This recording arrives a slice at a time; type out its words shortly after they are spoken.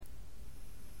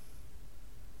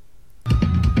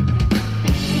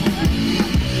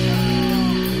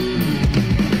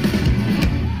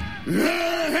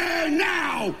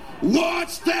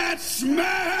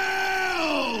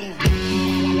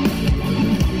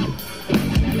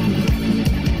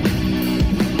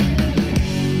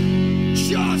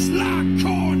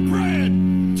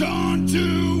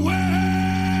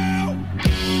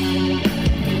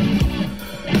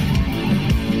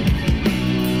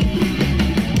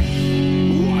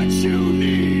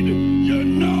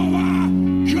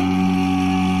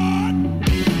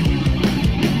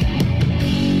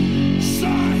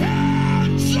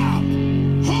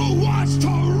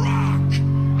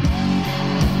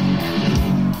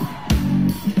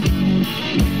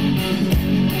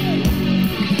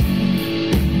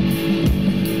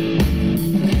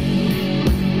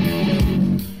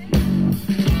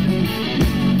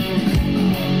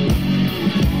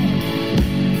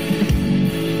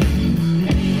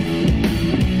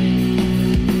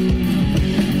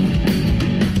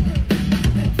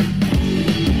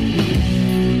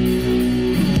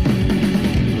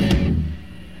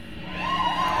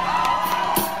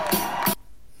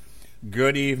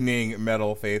Good evening,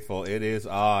 Metal Faithful. It is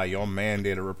I, your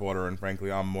mandated reporter, and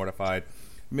frankly, I'm mortified,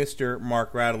 Mr.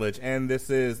 Mark Radulich, and this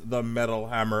is the Metal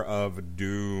Hammer of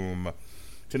Doom.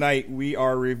 Tonight, we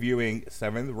are reviewing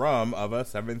Seventh Rum of a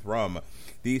Seventh Rum,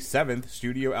 the seventh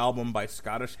studio album by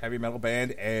Scottish heavy metal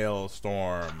band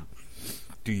Alestorm.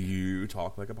 Do you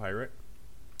talk like a pirate?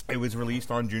 It was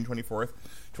released on June 24th,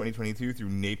 2022 through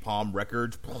Napalm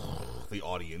Records. The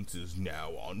audience is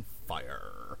now on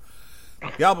fire.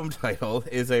 The album title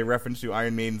is a reference to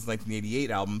Iron Maiden's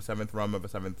 1988 album, Seventh Rum of a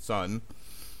Seventh Son.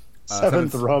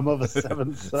 Seventh Rum of a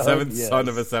Seventh Son. Seventh Son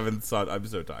of a Seventh Son. I'm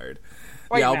so tired.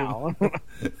 The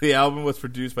album was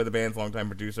produced by the band's longtime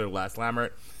producer, Lars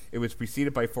Lammert. It was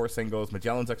preceded by 4 singles,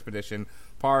 Magellan's Expedition,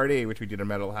 Party, which we did a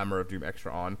Metal Hammer of Doom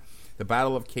extra on, The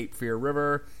Battle of Cape Fear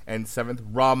River, and Seventh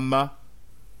Rum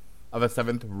of a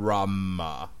Seventh Rum.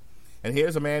 And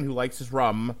here's a man who likes his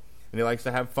rum, and he likes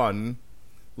to have fun.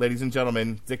 Ladies and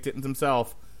gentlemen, Dick Tittins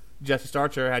himself, Jesse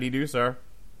Starcher. How do you do, sir?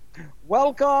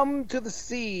 Welcome to the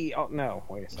sea. Oh, no.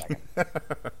 Wait a second.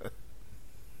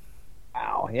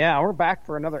 Wow. Yeah, we're back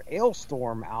for another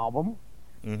Alestorm album.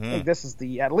 Mm-hmm. I think this is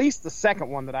at least the second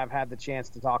one that I've had the chance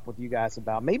to talk with you guys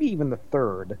about. Maybe even the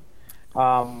third.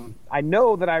 I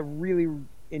know that I really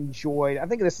enjoyed... I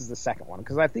think this is the second one,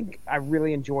 because I think I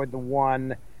really enjoyed the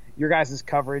one, your guys'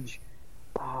 coverage...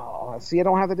 Oh, see, I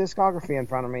don't have the discography in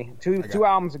front of me. Two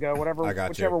albums ago,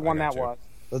 whichever one that was.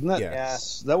 Wasn't that?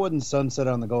 Yes. That wasn't Sunset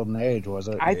on the Golden Age, was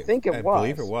it? I think it was. I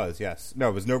believe it was. Yes. No,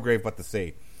 it was No Grave But the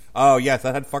Sea. Oh, yes,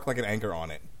 that had Fuck Like an Anchor on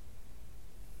it.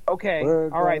 Okay.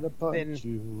 All right. Then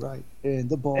you right in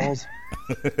the balls.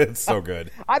 It's so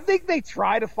good. I think they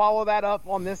try to follow that up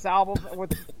on this album,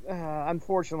 with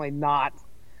unfortunately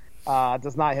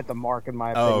does not hit the mark in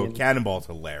my opinion. Oh, Cannonball's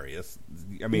hilarious.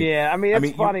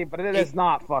 It's funny, but it is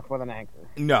not Fucked with an Anchor.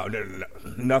 No.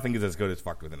 Nothing is as good as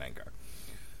Fucked with an Anchor.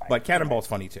 But Cannonball's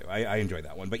funny, too. I enjoyed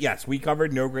that one. But yes, we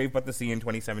covered No Grave But the Sea in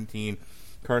 2017,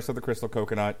 Curse of the Crystal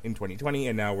Coconut in 2020,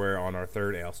 and now we're on our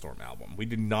third Alestorm album. We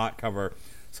did not cover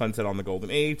Sunset on the Golden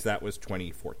Age. That was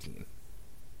 2014.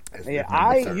 Yeah,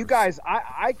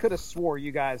 I could have swore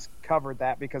you guys covered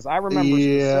that, because I remember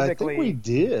specifically... I think we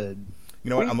did. You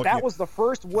know what? That was the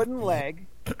first Wooden Leg.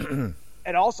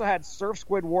 It also had Surf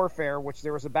Squid Warfare, which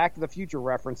there was a Back to the Future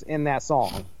reference in that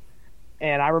song.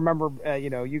 And I remember,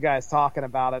 you guys talking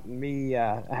about it and me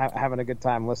having a good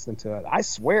time listening to it. I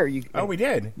swear you. Oh, we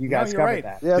did. You guys covered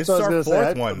that. Yeah, this is our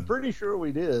fourth one. I'm pretty sure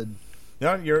we did.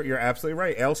 No, you're absolutely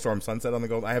right. Alestorm, Sunset on the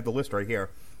Golden. I have the list right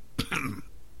here.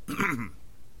 Nice.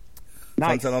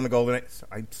 Sunset on the Golden.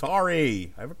 I'm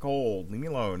sorry. I have a cold. Leave me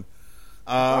alone.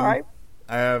 All right.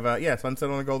 I have, Sunset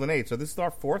on the Golden Age. So this is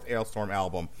our fourth Alestorm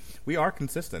album. We are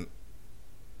consistent.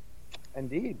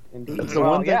 Indeed. It's the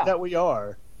one thing that we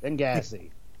are. And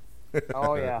gassy.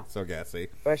 Oh, yeah. So gassy.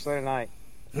 Especially tonight.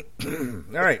 All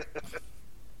right.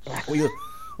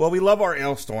 We love our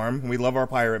Alestorm. We love our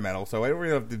pirate metal. So I don't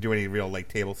really have to do any real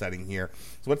table setting here.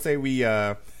 So let's say we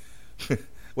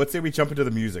jump into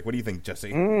the music. What do you think, Jesse?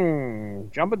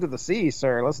 Jump into the sea,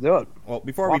 sir. Let's do it. Well,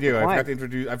 before we do, I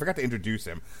forgot to introduce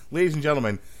him. Ladies and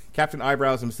gentlemen, Captain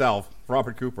Eyebrows himself,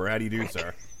 Robert Cooper. How do you do,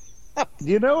 sir?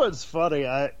 You know what's funny?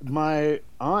 My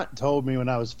aunt told me when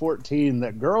I was 14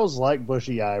 that girls like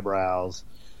bushy eyebrows.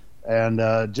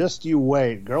 And just you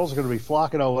wait. Girls are going to be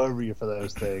flocking all over you for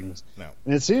those things. No.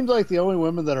 And it seems like the only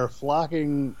women that are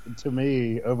flocking to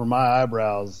me over my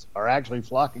eyebrows are actually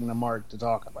flocking to Mark to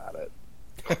talk about it.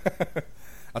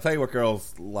 I'll tell you what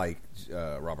girls like,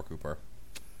 Robert Cooper.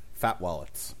 Fat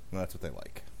wallets. That's what they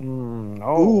like.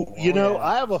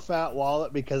 I have a fat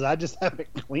wallet because I just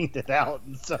haven't cleaned it out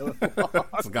in so long.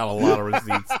 It's got a lot of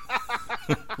receipts.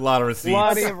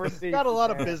 Plenty of receipts. Got a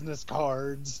lot of business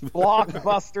cards.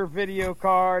 Blockbuster video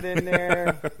card in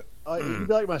there. You'd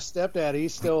be like my stepdad.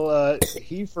 He's still.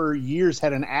 He for years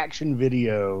had an Action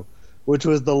Video, which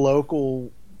was the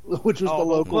local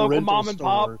rental mom and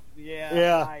store. pop.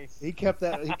 Yeah. Nice. He kept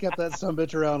that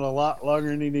sumbitch around a lot longer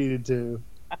than he needed to.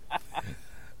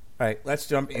 All right, let's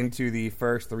jump into the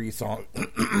first three songs.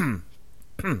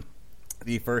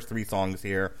 The first 3 songs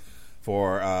here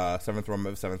for Seventh Rum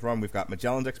of Seventh Rum. We've got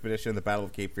Magellan's Expedition, The Battle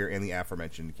of Cape Fear, and the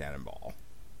aforementioned Cannonball.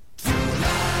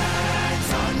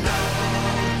 Tonight's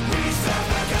unknown, we serve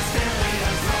the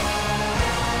Castilian throne.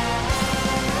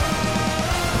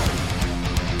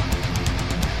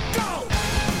 Go!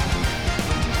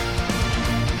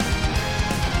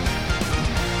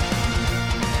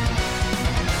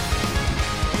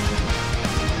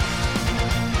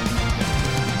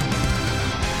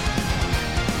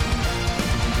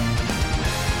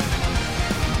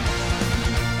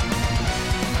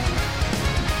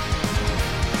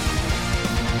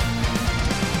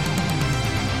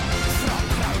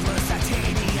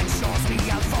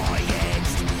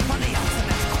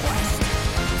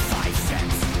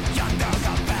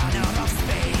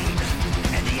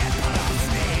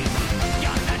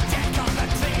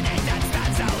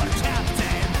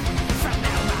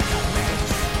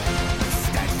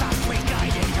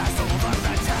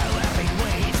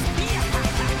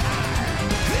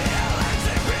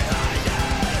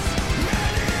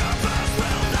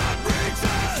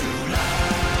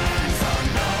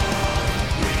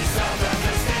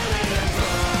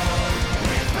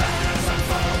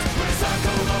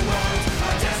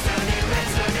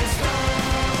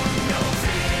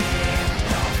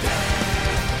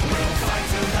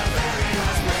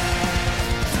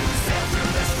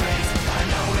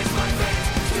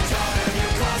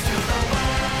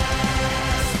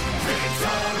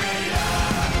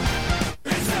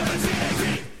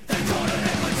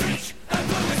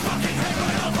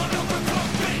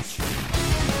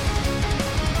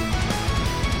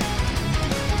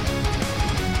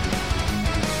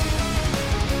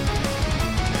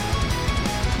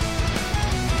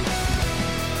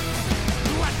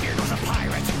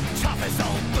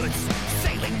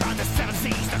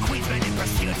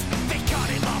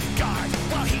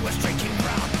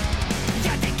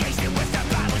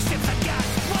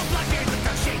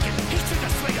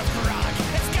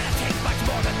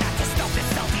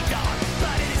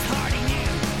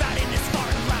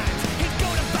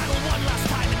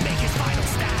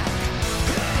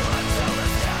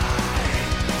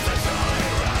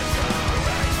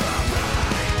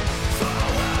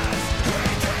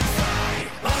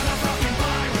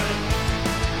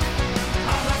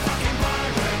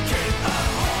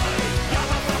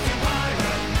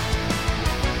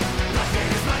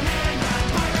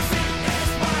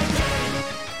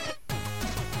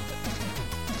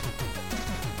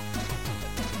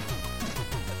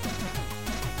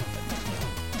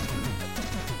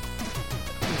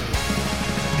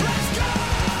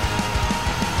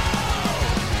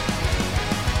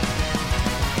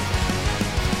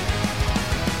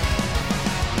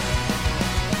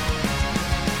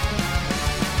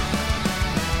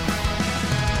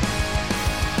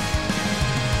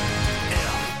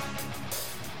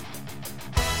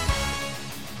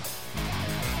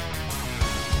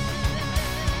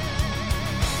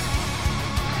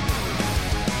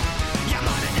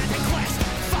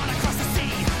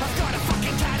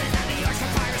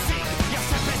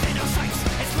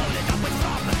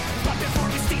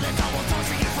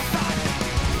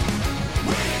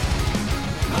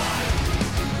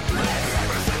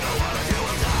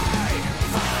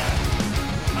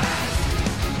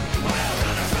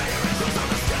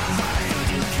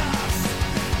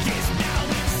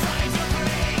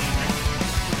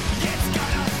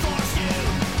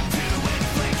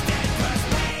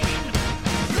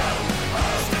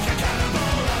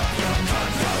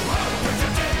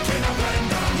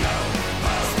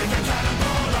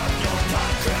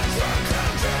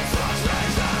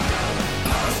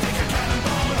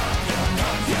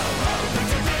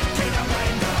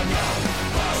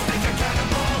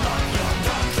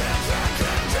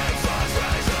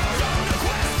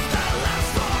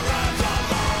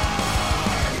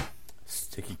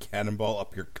 cannonball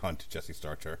up your cunt, Jesse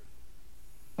Starcher.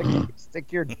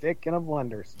 Stick your dick in a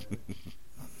blender.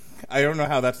 I don't know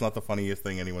how that's not the funniest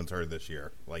thing anyone's heard this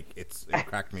year. Like, it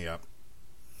cracked me up.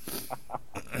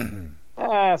 Some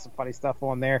funny stuff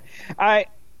on there. I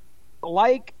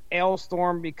like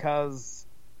Alestorm because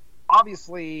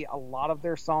obviously a lot of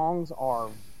their songs are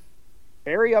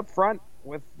very upfront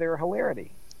with their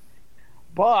hilarity.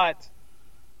 But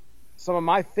some of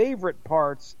my favorite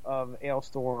parts of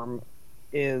Alestorm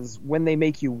is when they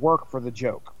make you work for the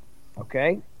joke.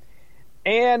 Okay?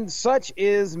 And such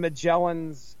is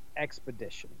Magellan's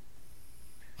Expedition,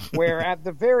 where at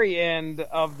the very end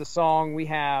of the song we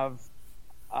have,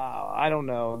 I don't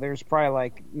know, there's probably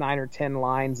like 9 or 10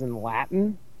 lines in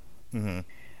Latin. Mm-hmm.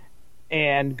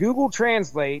 And Google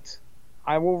Translate,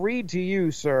 I will read to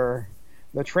you, sir,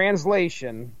 the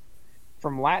translation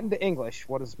from Latin to English,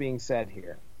 what is being said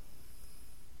here.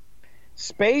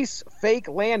 Space fake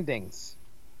landings.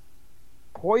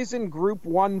 Poison Group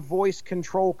 1 voice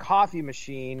control coffee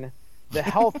machine, the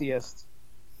healthiest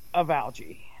of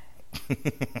algae.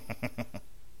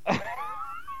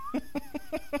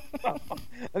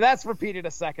 And that's repeated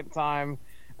a second time.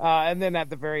 And then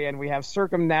at the very end, we have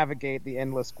circumnavigate the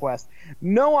endless quest.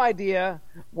 No idea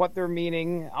what they're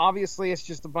meaning. Obviously, it's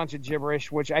just a bunch of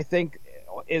gibberish, which I think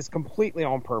is completely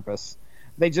on purpose.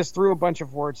 They just threw a bunch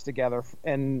of words together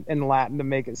in Latin to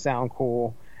make it sound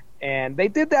cool. And they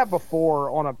did that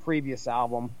before on a previous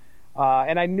album.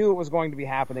 And I knew it was going to be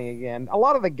happening again. A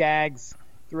lot of the gags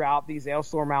throughout these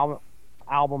Alestorm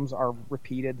albums are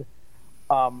repeated.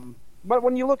 But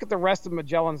when you look at the rest of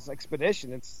Magellan's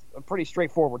Expedition, it's a pretty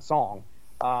straightforward song.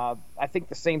 I think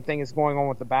the same thing is going on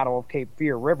with the Battle of Cape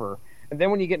Fear River. And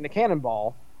then when you get into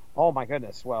Cannonball, oh my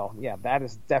goodness, well, yeah, that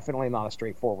is definitely not a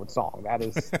straightforward song. That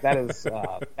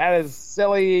is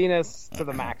silliness to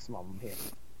the maximum here.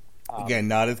 Again,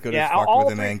 not as good as Fuck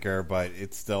with an Anchor, but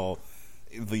it's still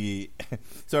the.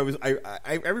 So I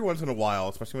every once in a while,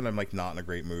 especially when I'm like not in a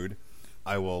great mood,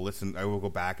 I will go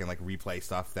back and like replay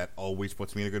stuff that always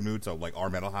puts me in a good mood. So like our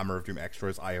Metal Hammer of Doom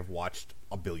extras, I have watched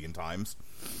 1 billion times.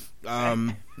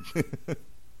 Some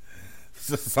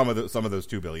of those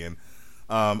 2 billion.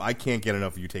 I can't get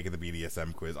enough of you taking the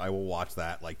BDSM quiz. I will watch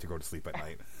that like to go to sleep at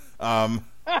night.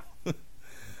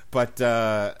 But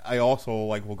I also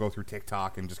like will go through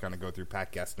TikTok and just kind of go through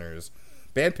Pat Gessner's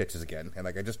band pitches again. And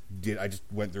like I just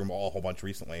went through them all a whole bunch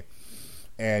recently.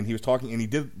 And he was talking, and he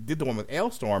did the one with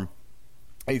Alestorm.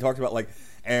 And he talked about like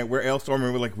where Alestorm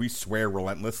and we swear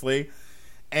relentlessly.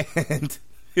 And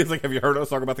he was like, "Have you heard us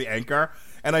talk about the anchor?"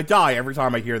 And I die every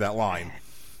time I hear that line.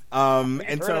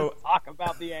 And so talk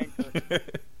about the anchor.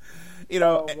 You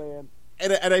know,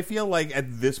 and I feel like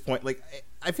at this point, like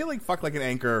I feel like Fuck Like an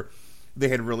Anchor, they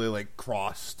had really like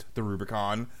crossed the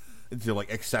Rubicon into like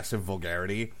excessive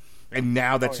vulgarity, and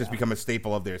now that's just become a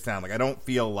staple of their sound. Like I don't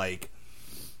feel like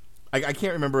I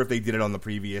can't remember if they did it on the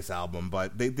previous album,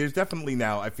 but there's definitely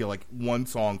now I feel like one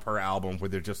song per album where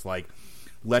they're just like,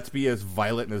 let's be as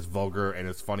violent and as vulgar and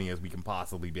as funny as we can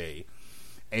possibly be.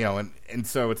 You know, and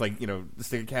so it's like, you know,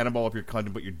 stick a cannonball up your cunt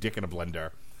and put your dick in a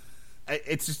blender.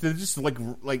 It's just they're just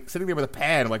like sitting there with a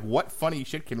pan, like what funny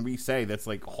shit can we say that's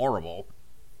like horrible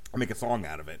and make a song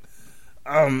out of it.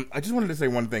 I just wanted to say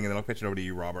one thing and then I'll pitch it over to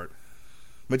you, Robert.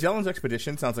 Magellan's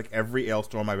Expedition sounds like every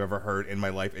Alestorm I've ever heard in my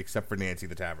life except for Nancy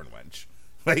the Tavern Wench.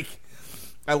 Like,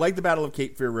 I like the Battle of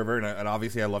Cape Fear River, and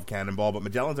obviously I love Cannonball, but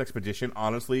Magellan's Expedition,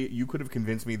 honestly, you could have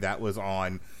convinced me that was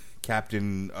on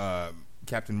Captain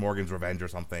Morgan's Revenge or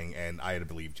something, and I had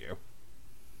believed you.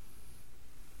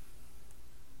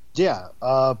 Yeah,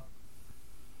 I'll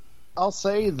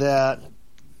say that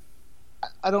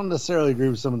I don't necessarily agree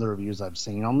with some of the reviews I've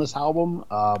seen on this album.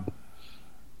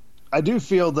 I do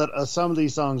feel that some of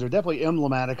these songs are definitely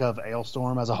emblematic of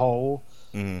Alestorm as a whole.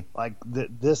 Mm-hmm. Like,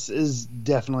 this is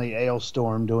definitely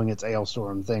Alestorm doing its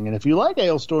Alestorm thing. And if you like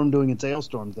Alestorm doing its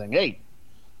Alestorm thing, hey,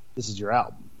 this is your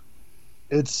album.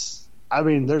 There's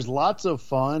lots of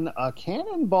fun.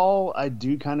 Cannonball, I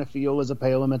do kind of feel is a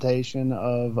pale imitation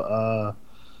of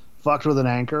Fucked with an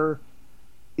Anchor,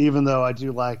 even though I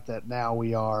do like that now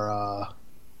we are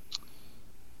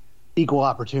equal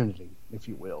opportunity, if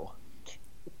you will.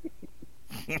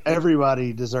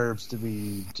 Everybody deserves to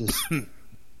be just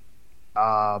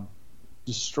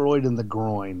destroyed in the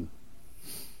groin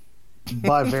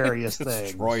by various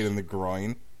things. Destroyed in the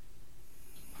groin?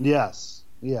 Yes.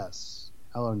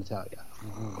 Hello, Natalia.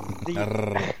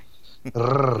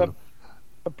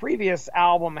 The previous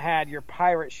album had Your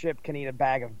Pirate Ship Can Eat a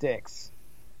Bag of Dicks.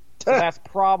 So that's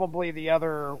probably the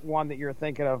other one that you're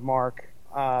thinking of, Mark,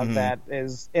 that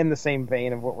is in the same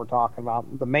vein of what we're talking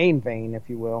about. The main vein, if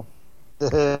you will.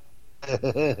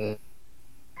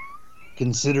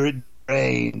 Consider it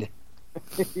drained.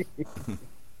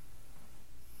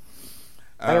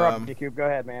 I interrupted you, Cube. Go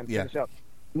ahead, man. Yeah. Finish up.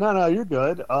 No, you're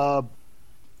good.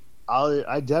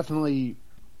 I definitely,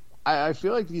 I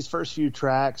feel like these first few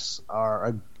tracks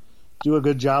do a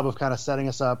good job of kind of setting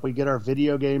us up. We get our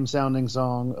video game sounding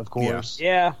song, of course.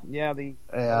 Yeah.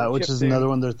 Which is another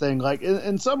one of their thing. Like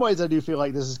in some ways, I do feel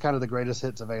like this is kind of the greatest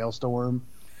hits of Alestorm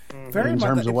Very in much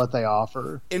terms like of what they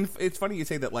offer. And it's funny you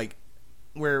say that. Like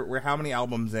we're how many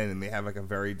albums in, and they have like a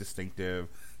very distinctive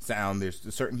sound. There's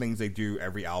certain things they do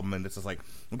every album, and it's just like,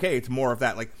 okay, it's more of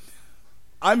that. Like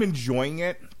I'm enjoying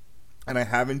it, and I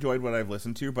have enjoyed what I've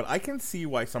listened to, but I can see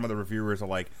why some of the reviewers are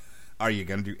like, are you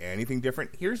going to do anything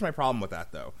different? Here's my problem with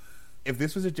that, though. If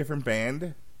this was a different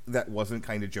band that wasn't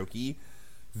kind of jokey,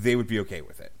 they would be okay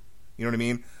with it. You know what I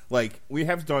mean? Like, we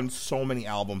have done so many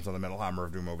albums on the Metal Hammer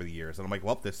of Doom over the years, and I'm like,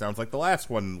 well, this sounds like the last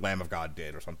one Lamb of God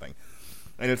did or something.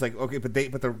 And it's like, okay, but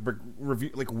the review,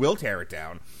 like, will tear it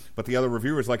down. But the other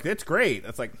reviewer's like, it's great.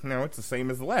 It's like, no, it's the same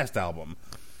as the last album.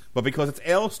 But because it's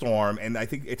Alestorm, and I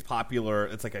think it's popular,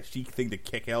 it's like a chic thing to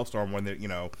kick Alestorm when they're, you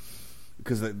know,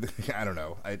 because I don't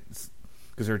know,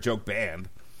 because they're a joke band,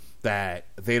 that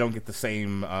they don't get the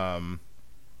same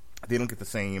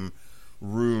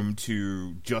room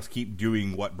to just keep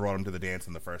doing what brought them to the dance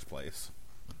in the first place.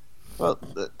 Well,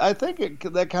 I think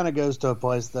that kind of goes to a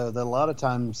place though that a lot of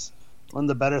times one of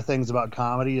the better things about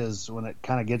comedy is when it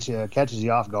kind of catches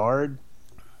you off guard.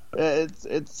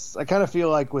 It's I kind of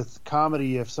feel like with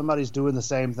comedy, if somebody's doing the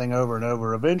same thing over and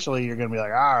over, eventually you're going to be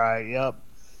like, all right, yep.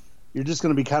 You're just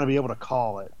going to be able to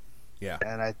call it. Yeah.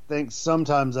 And I think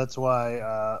sometimes that's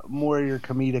why more of your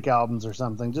comedic albums or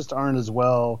something just aren't as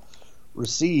well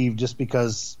received, just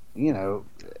because, you know,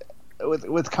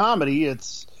 with comedy,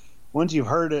 it's once you've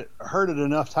heard it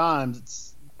enough times,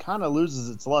 it's kind of loses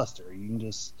its luster. You can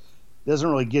just doesn't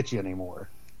really get you anymore.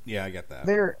 Yeah, I get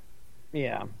that.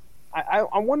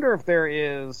 I wonder if there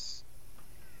is.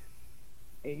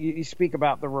 You speak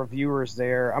about the reviewers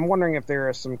there. I'm wondering if there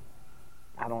is some,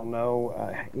 I don't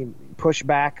know,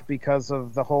 pushback because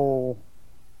of the whole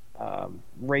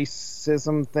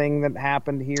racism thing that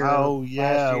happened here. Oh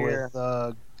yeah, last year. with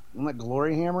wasn't that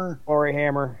Glory Hammer? Glory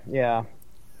Hammer, yeah.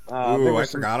 Ooh, I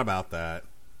forgot about that.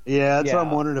 Yeah, that's what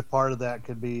I'm wondering if part of that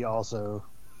could be also.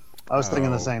 I was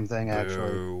thinking the same thing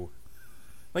actually. Boo.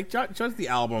 Like, judge the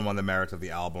album on the merits of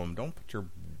the album. Don't put your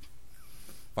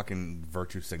fucking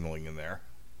virtue signaling in there.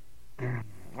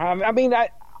 I mean,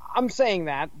 I'm saying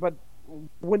that, but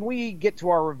when we get to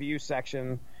our review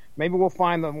section, maybe we'll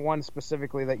find the one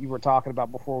specifically that you were talking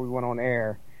about before we went on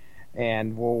air,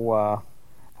 and we'll,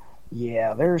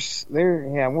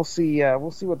 we'll see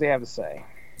what they have to say.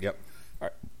 Yep. All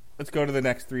right, let's go to the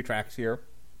next three tracks here.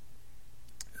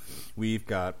 We've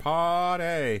got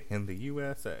Party in the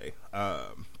USA.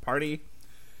 Party,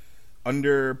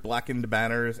 Under Blackened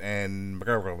Banners, and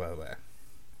blah, blah, blah, blah.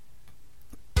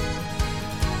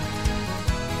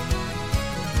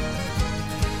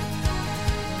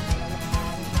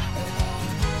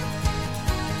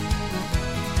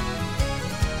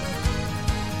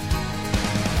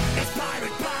 It's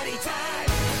pirate party time.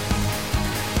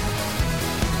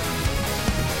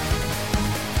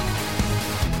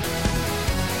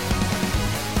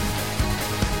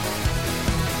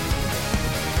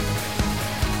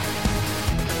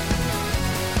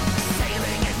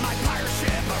 Sailing in my pirate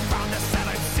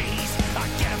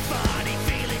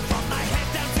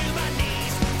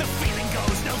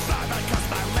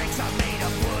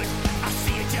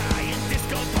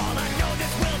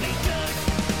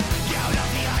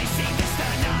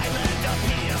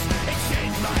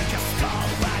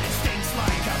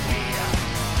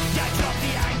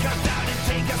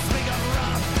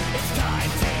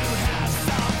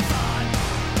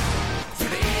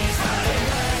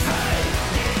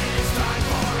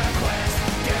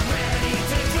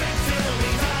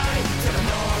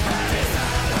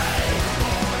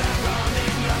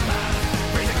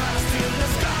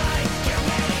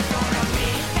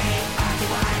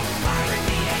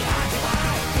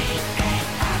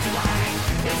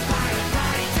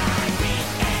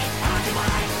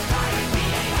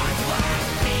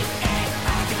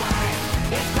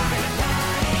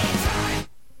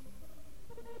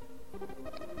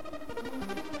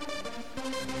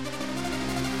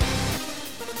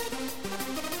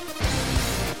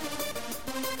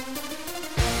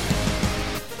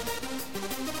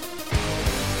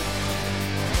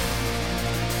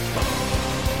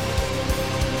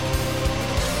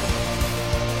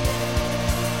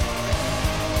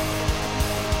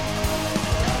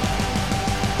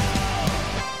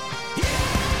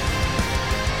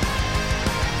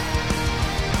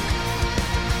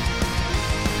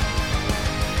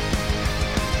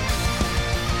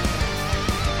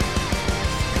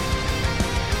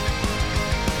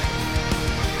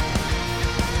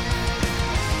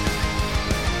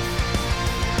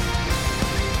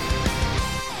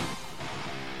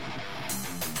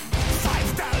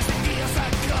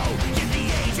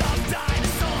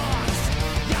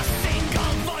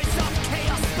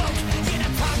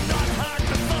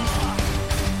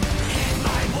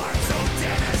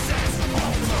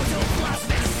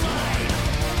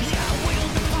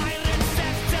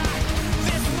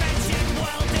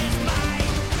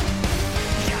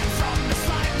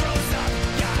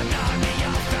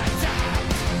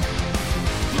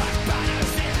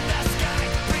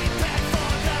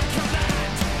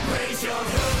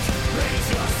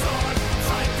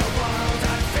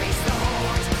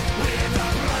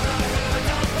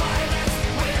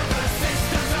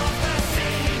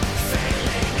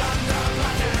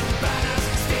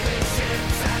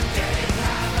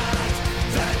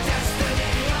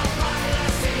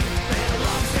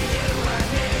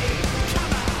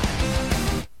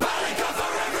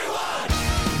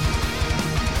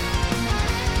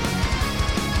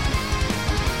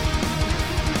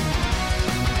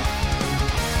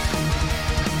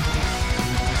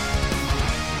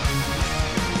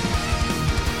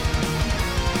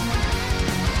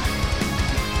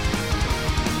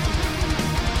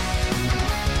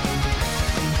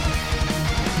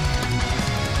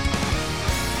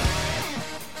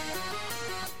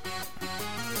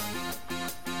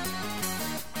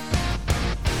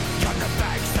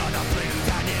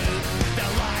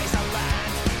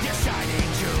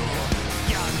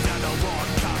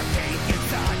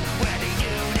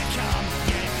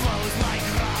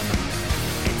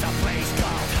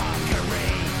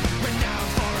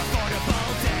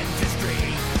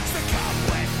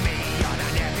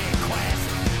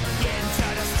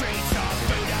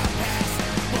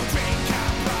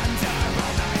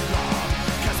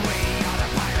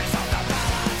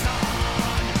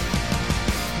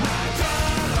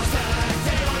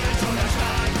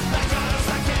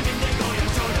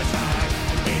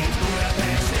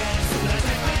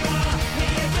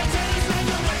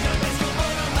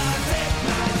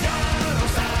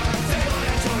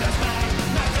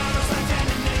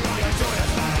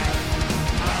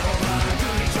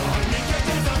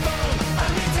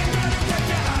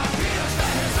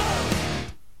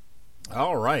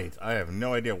right. I have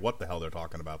no idea what the hell they're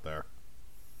talking about there.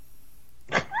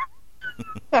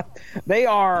 They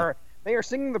are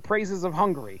singing the praises of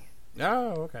Hungary.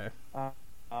 Oh, okay.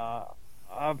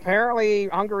 Apparently,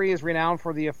 Hungary is renowned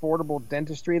for the affordable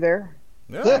dentistry there.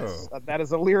 Oh. That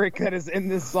is a lyric that is in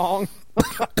this song.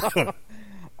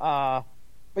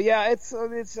 But yeah, it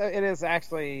is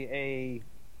actually a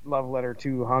love letter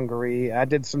to Hungary. I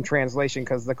did some translation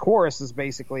because the chorus is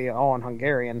basically all in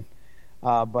Hungarian.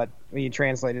 But when you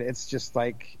translate it, it's just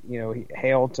like,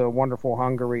 hail to wonderful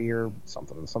Hungary or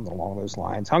something along those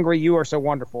lines. Hungary, you are so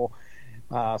wonderful.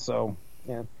 So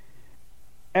yeah,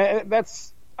 and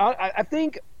that's I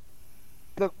think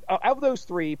of those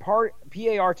three,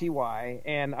 P-A-R-T-Y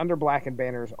and Under Black and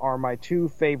Banners are my two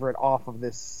favorite off of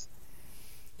this.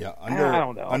 Yeah, I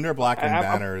don't know. Under Black and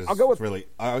Banners. I'll go with, really.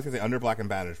 I was gonna say Under Black and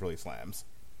Banners really slams.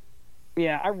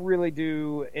 Yeah, I really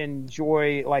do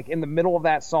enjoy, like, in the middle of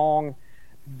that song,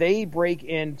 they break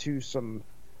into some,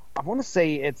 I want to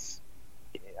say it's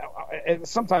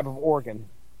some type of organ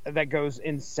that goes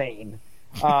insane.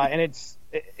 And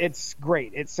it's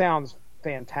great. It sounds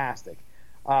fantastic.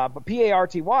 But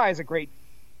P-A-R-T-Y is a great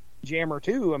jammer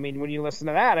too. I mean, when you listen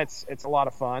to that, it's a lot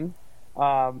of fun.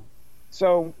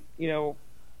 So,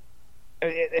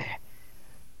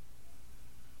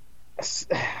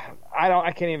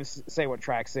 I can't even say what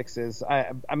track 6 is.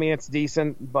 I mean, it's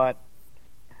decent, but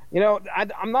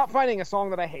I'm not finding a song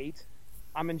that I hate.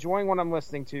 I'm enjoying what I'm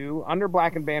listening to. Under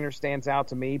Black and Banner stands out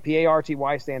to me.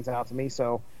 P-A-R-T-Y stands out to me,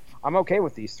 so I'm okay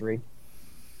with these three.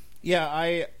 Yeah,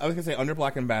 I was gonna say Under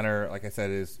Black and Banner, like I said,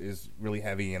 is really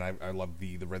heavy, and I love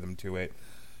the rhythm to it.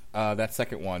 That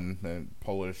second one, the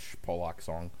Polak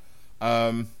song,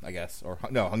 I guess, or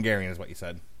no, Hungarian is what you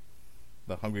said.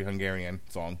 The Hungarian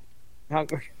song.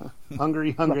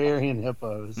 Hungry Hungarian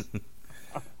hippos.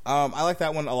 I like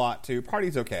that one a lot too.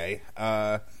 Party's okay.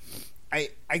 I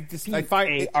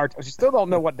find I still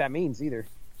don't know what that means either.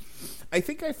 I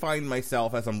think I find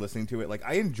myself as I'm listening to it, like,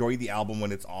 I enjoy the album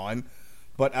when it's on,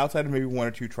 but outside of maybe one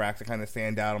or two tracks that kind of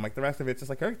stand out, I'm like, the rest of it's just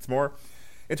like, it's more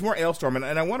Alestorm,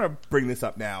 and I want to bring this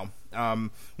up now.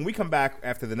 When we come back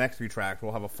after the next three tracks,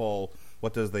 we'll have a full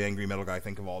what does the angry metal guy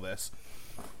think of all this.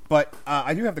 But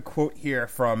I do have the quote here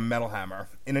from Metal Hammer.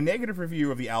 In a negative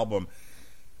review of the album,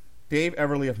 Dave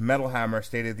Everly of Metal Hammer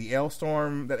stated that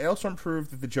Alestorm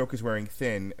proved that the joke is wearing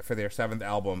thin for their 7th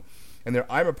album, and their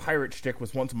I'm a Pirate shtick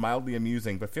was once mildly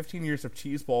amusing, but 15 years of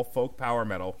cheeseball folk power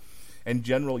metal and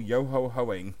general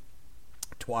yo-ho-hoing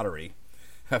twattery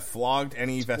have flogged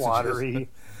any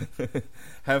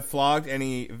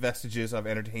vestiges of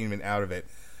entertainment out of it.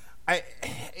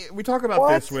 We talk about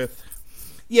this with...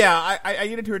 Yeah, I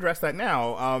needed to address that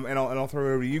now, and I'll throw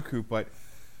it over to you, Coop, but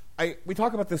we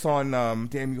talk about this on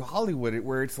Damn You Hollywood,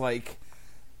 where it's like,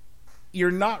 you're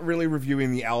not really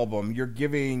reviewing the album, you're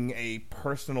giving a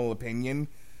personal opinion,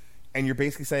 and you're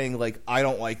basically saying, like, I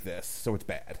don't like this, so it's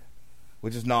bad,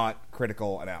 which is not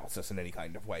critical analysis in any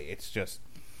kind of way. It's just,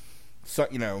 it's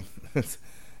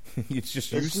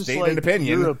just you stating an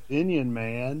opinion. Your opinion,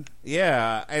 man.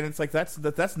 Yeah, and it's like that's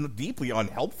deeply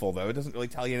unhelpful, though. It doesn't really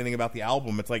tell you anything about the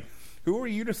album. It's like, who are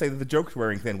you to say that the joke's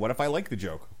wearing thin? What if I like the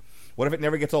joke? What if it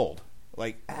never gets old?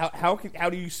 Like, how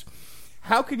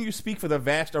can you speak for the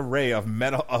vast array of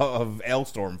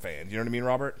Alestorm fans? You know what I mean,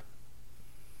 Robert?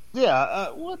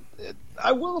 Yeah.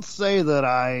 I will say that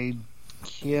I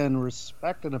can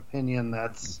respect an opinion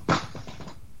that's,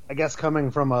 I guess,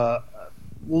 coming from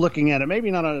looking at it,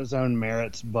 maybe not on its own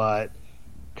merits, but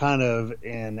kind of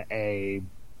in a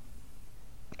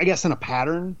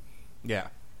pattern. Yeah.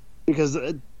 Because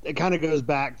it kind of goes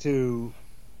back to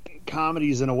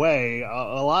comedies in a way.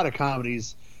 A lot of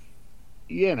comedies,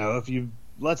 if you,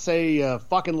 let's say,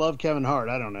 fucking love Kevin Hart,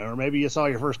 I don't know, or maybe you saw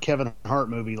your first Kevin Hart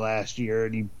movie last year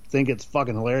and you think it's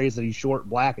fucking hilarious that he's short,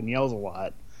 black, and yells a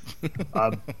lot.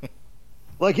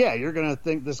 You're going to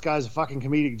think this guy's a fucking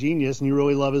comedic genius and you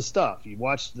really love his stuff. You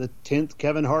watch the 10th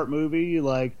Kevin Hart movie, you're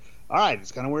like, all right,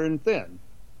 it's kind of wearing thin.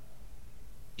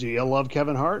 Do you love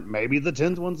Kevin Hart? Maybe the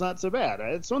 10th one's not so bad.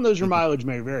 It's one of those your mileage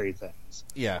may vary things.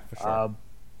 Yeah, for sure.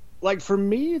 For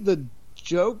me, the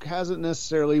joke hasn't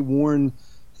necessarily worn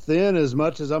thin as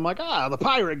much as I'm like, the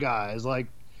pirate guys. Like,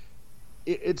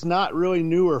 it's not really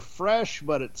new or fresh,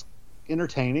 but it's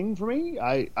entertaining for me.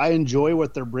 I enjoy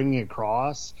what they're bringing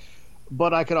across.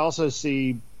 But I could also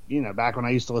see, back when I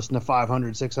used to listen to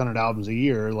 500, 600 albums a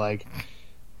year,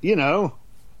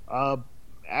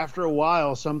 after a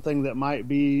while, something that might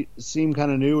seem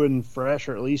kind of new and fresh,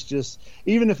 or at least just,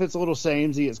 even if it's a little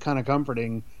samey, it's kind of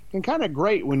comforting, and kind of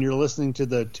great when you're listening to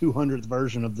the 200th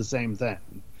version of the same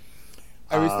thing.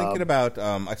 I was thinking about,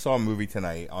 I saw a movie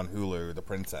tonight on Hulu, The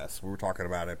Princess. We were talking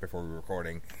about it before we were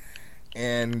recording.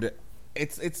 And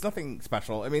it's nothing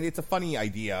special. I mean, it's a funny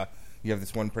idea. You have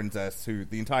this one princess who,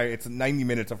 it's 90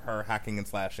 minutes of her hacking and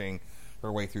slashing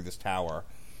her way through this tower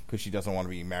because she doesn't want to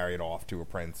be married off to a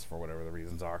prince for whatever the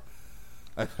reasons are.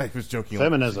 I was joking.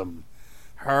 Feminism.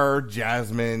 Her,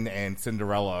 Jasmine, and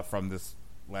Cinderella from this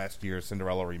last year's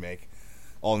Cinderella remake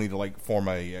all need to, like, form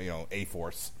a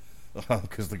force.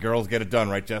 Because the girls get it done,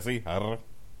 right, Jesse? I don't know.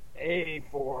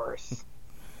 A-Force.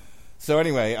 So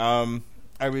anyway,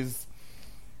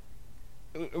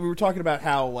 we were talking about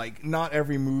how, like, not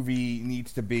every movie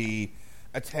needs to be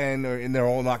a 10, and they're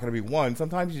all not going to be 1.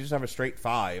 Sometimes you just have a straight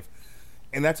 5,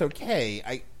 and that's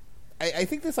okay. I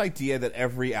think this idea that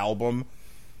every album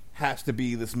has to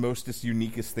be this mostest,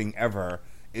 uniquest thing ever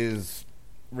is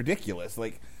ridiculous.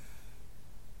 Like,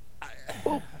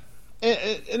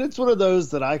 and it's one of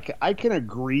those that I can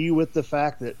agree with the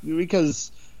fact that,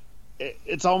 because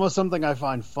it's almost something I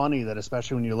find funny that,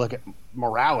 especially when you look at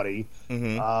morality,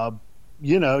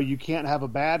 you can't have a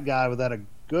bad guy without a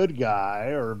good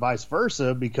guy, or vice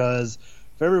versa, because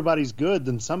if everybody's good,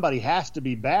 then somebody has to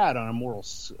be bad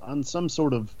on some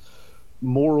sort of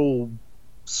moral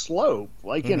slope.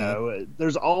 Like,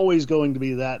 there's always going to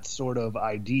be that sort of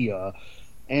idea.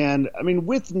 And, I mean,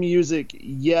 with music,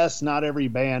 yes, not every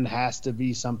band has to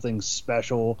be something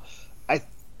special. I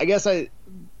guess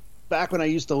back when I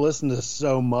used to listen to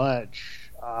so much,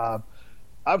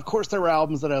 of course there were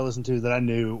albums that I listened to that I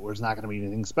knew was not going to be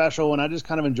anything special, and I just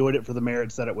kind of enjoyed it for the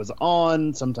merits that it was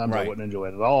on. Sometimes I wouldn't enjoy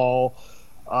it at all.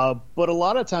 But a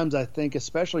lot of times I think,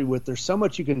 especially there's so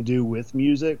much you can do with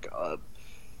music,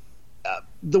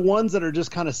 the ones that are just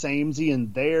kind of samey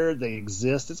and they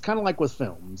exist. It's kind of like with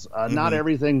films. Not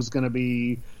everything's going to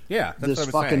be this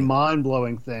fucking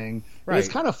mind-blowing thing. Right. It's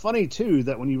kind of funny, too,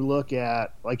 that when you look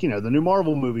at, like, the new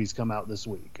Marvel movies come out this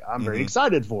week. I'm very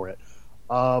excited for it.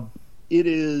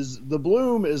 The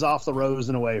bloom is off the rose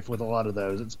in a way with a lot of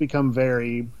those. It's become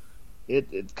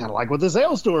it's kind of like with this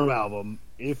Alestorm album.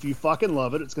 If you fucking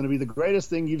love it, it's going to be the greatest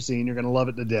thing you've seen. You're going to love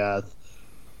it to death.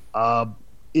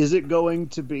 Is it going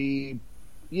to be,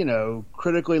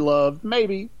 critically loved?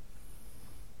 Maybe.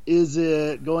 Is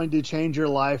it going to change your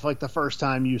life like the first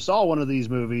time you saw one of these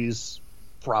movies?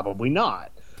 Probably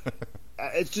not.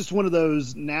 It's just one of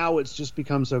those, now it's just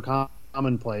become so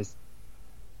commonplace.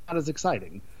 Not as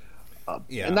exciting.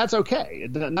 And that's okay.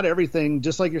 Not everything,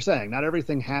 just like you're saying, not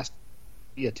everything has to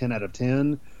be a 10 out of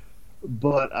 10.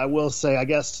 But I will say, I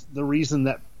guess the reason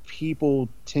that people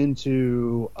tend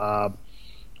to... well,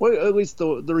 at least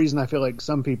the reason I feel like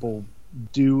some people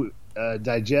do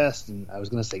digest, and I was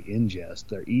going to say ingest,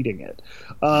 they're eating it.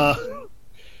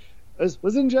 Was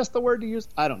ingest the word to use?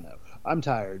 I don't know. I'm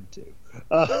tired too.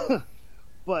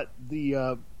 But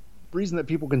the reason that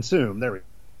people consume,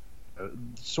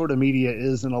 sort of media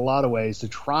is in a lot of ways to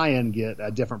try and get a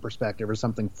different perspective or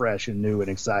something fresh and new and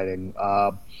exciting.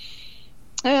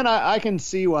 And I can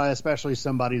see why, especially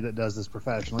somebody that does this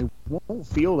professionally, won't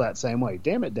feel that same way.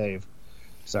 Damn it, Dave.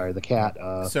 Sorry, the cat.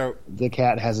 The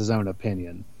cat has his own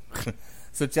opinion.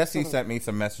 So Jesse sent me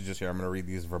some messages here. I'm going to read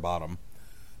these verbatim.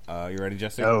 You ready,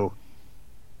 Jesse? Oh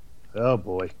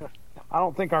boy. I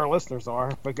don't think our listeners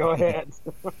are, but go ahead.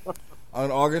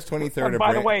 On August 23rd...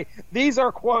 By the way, these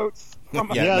are quotes. I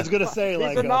was going to say,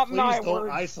 like, please don't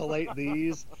words. Isolate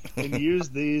these and use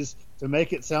these to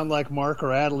make it sound like Mark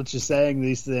Radlich is saying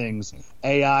these things.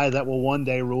 AI that will one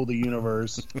day rule the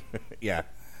universe. Yeah.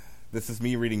 This is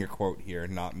me reading a quote here,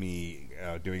 not me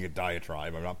doing a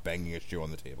diatribe. I'm not banging a shoe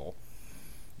on the table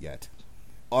yet.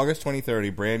 August 23rd,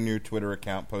 a brand new Twitter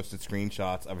account posted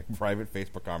screenshots of a private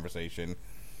Facebook conversation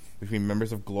between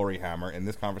members of Gloryhammer. In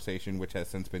this conversation, which has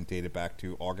since been dated back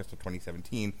to August of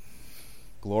 2017,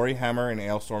 Gloryhammer and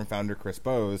Alestorm founder Chris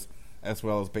Bowes, as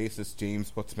well as bassist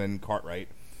James Hutzman Cartwright,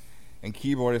 and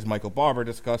keyboardist Michael Barber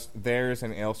discussed theirs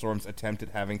and Alestorm's attempt at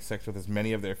having sex with as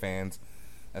many of their fans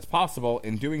as possible.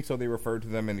 In doing so, they referred to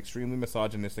them in an extremely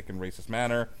misogynistic and racist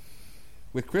manner,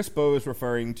 with Chris Bowes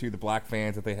referring to the black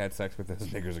fans that they had sex with as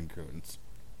niggers and coons.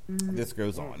 This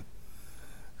goes on.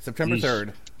 September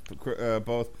 3rd,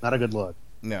 both... Not a good look.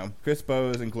 No. Chris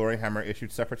Bowes and Gloryhammer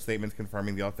issued separate statements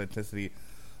confirming the authenticity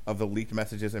of the leaked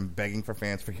messages and begging for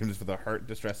fans' forgiveness for the hurt,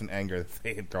 distress, and anger that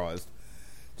they had caused.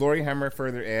 Gloryhammer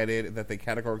further added that they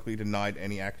categorically denied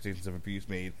any accusations of abuse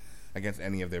made against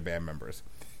any of their band members.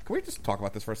 Can we just talk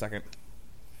about this for a second?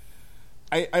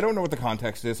 I don't know what the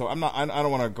context is, so I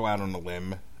don't want to go out on a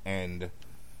limb and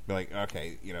be like,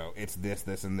 okay, it's this,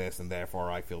 and this, and therefore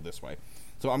I feel this way.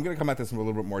 So I'm going to come at this a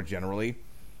little bit more generally.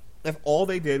 If all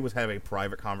they did was have a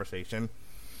private conversation,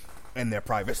 and their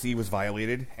privacy was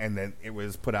violated, and then it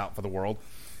was put out for the world.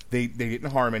 They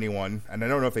didn't harm anyone, and I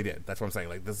don't know if they did. That's what I'm saying.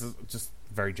 Like, this is just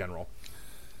very general.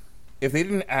 If they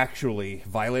didn't actually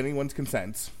violate anyone's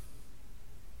consents,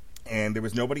 and there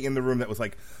was nobody in the room that was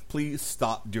like, please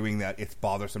stop doing that, it's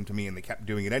bothersome to me, and they kept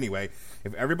doing it anyway.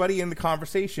 If everybody in the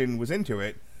conversation was into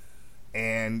it,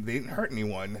 and they didn't hurt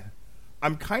anyone,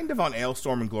 I'm kind of on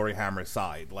Alestorm and Glory Hammer's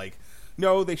side. Like,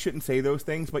 no, they shouldn't say those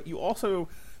things, but you also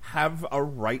have a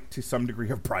right to some degree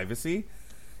of privacy.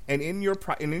 And in your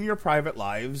private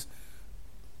lives,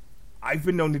 I've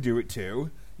been known to do it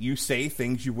too. You say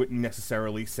things you wouldn't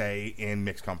necessarily say in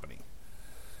mixed company.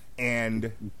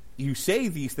 And you say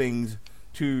these things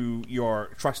to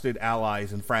your trusted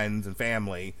allies and friends and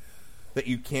family that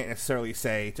you can't necessarily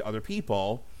say to other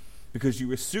people because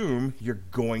you assume you're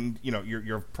going,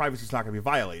 your privacy's not going to be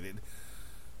violated.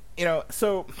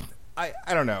 So I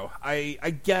don't know.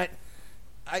 I get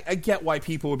why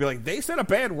people would be like, they said a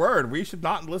bad word, we should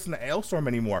not listen to Alestorm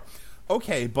anymore.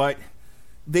 Okay, but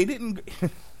they didn't.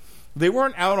 They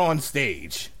weren't out on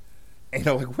stage, and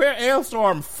like, we're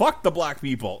Alestorm, fuck the black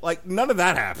people. Like, none of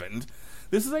that happened.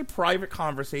 This is a private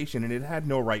conversation, and it had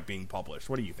no right being published.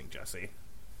 What do you think, Jesse?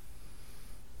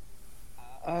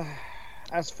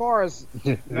 As far as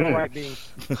no right being,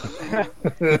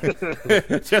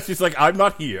 Jesse's like, I'm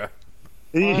not here.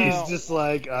 He's just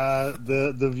like,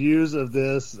 the views of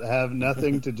this have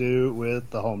nothing to do with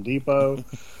the Home Depot.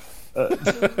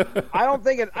 I don't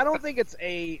think it's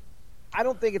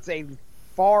a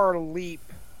far leap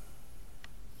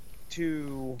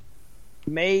to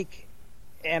make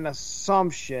an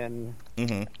assumption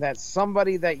that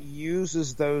somebody that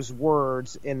uses those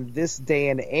words in this day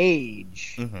and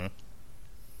age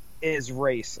is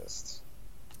racist.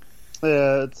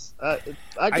 Yeah,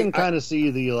 I can kind of see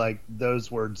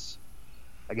those words,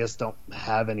 I guess,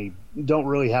 don't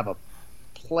really have a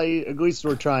play. At least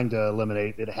we're trying to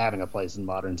eliminate it having a place in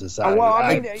modern society. Well,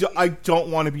 I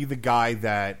don't want to be the guy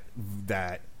that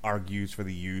argues for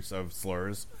the use of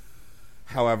slurs.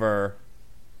 However,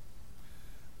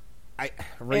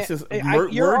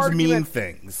 words mean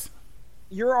things.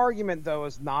 Your argument, though,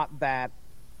 is not that.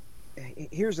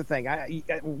 Here's the thing.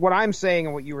 What I'm saying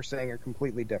and what you were saying are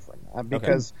completely different.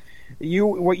 Because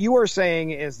what you are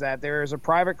saying is that there is a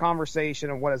private conversation,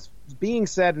 and what is being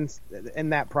said in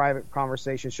that private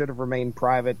conversation should have remained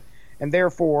private, and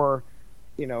therefore,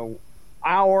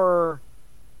 our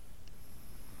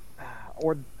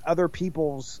or other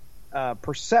people's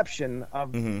perception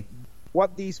of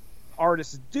what these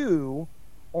artists do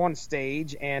on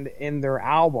stage and in their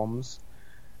albums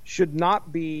should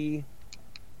not be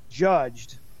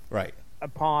judged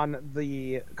upon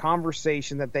the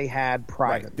conversation that they had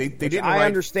privately. They didn't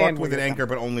understand fuck with an anchor,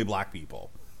 but only black people.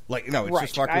 Like, no, it's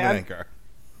just fuck with an anchor.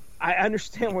 I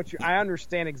understand I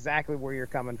understand exactly where you're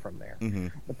coming from there.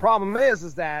 The problem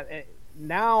is that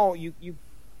now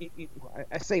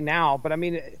I say now, but I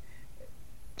mean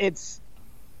it's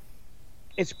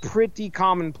pretty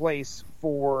commonplace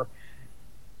for,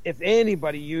 if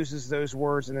anybody uses those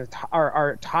words and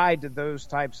are tied to those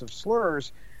types of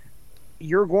slurs,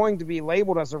 you're going to be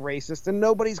labeled as a racist, and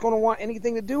nobody's going to want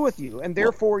anything to do with you, and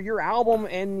therefore your album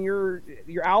and your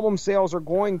album sales are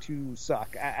going to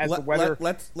suck.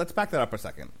 Let's back that up a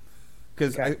second,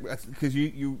 because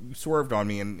you swerved on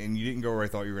me and you didn't go where I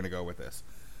thought you were going to go with this.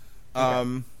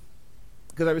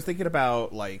 Because I was thinking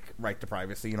about like right to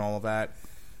privacy and all of that,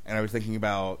 and I was thinking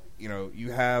about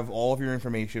you have all of your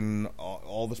information,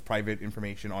 all this private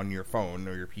information on your phone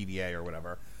or your PDA or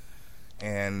whatever,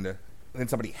 and then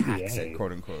somebody hacks it,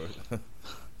 quote unquote.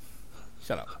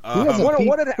 Shut up.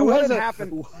 What had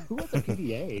happened? Who has a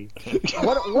PDA?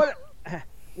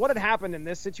 What had happened in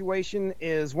this situation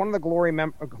is one of the Glory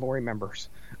members,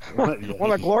 one of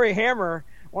the Glory Hammer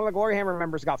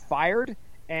members got fired,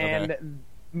 and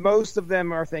most of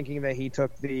them are thinking that he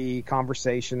took the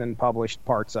conversation and published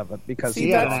parts of it because he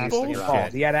had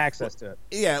access to it.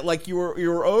 Yeah, like you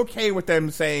were okay with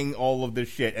them saying all of this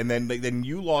shit, and then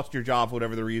you lost your job for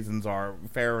whatever the reasons are,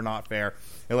 fair or not fair.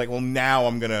 You're like, well, now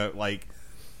I'm gonna like.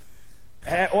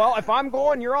 Well, if I'm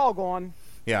going, you're all going.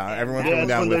 Yeah, everyone's going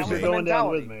down with me. Going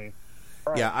down with me.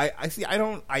 Right. Yeah, I see.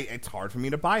 It's hard for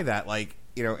me to buy that, like,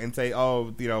 and say,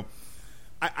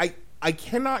 I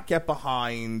cannot get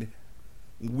behind.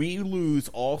 We lose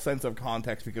all sense of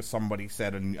context because somebody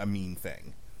said a mean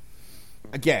thing.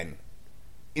 Again,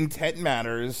 intent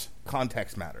matters,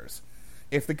 context matters.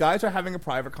 If the guys are having a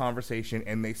private conversation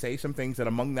and they say some things that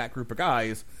among that group of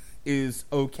guys is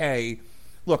okay,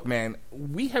 look, man,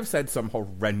 we have said some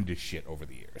horrendous shit over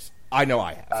the years. I know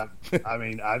I have. I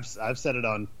mean, I've said it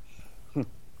on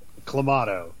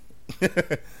Clamato.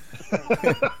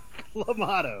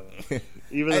 Clamato.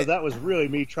 Even though that was really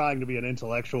me trying to be an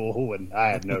intellectual and I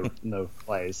had no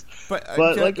place. But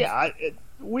like, yeah,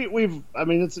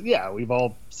 we've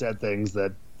all said things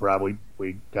that probably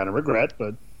we kind of regret,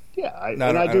 but yeah,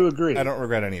 I do agree. I don't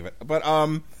regret any of it. But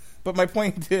my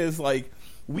point is, like,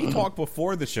 we talk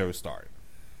before the show start,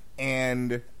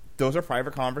 and those are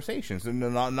private conversations, and they're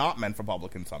not meant for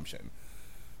public consumption.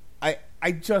 I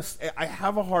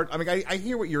have a hard... I mean, I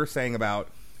hear what you're saying about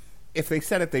if they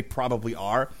said it, they probably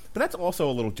are, but that's also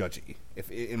a little judgy,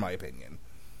 in my opinion.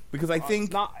 Because I think...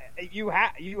 It's not, you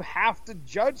have to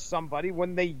judge somebody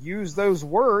when they use those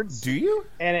words. Do you?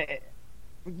 And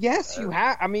yes, you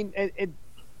have. I mean,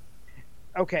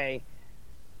 okay.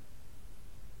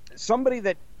 Somebody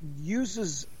that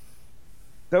uses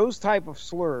those type of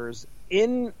slurs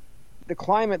in the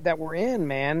climate that we're in,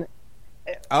 man.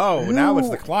 Oh, now it's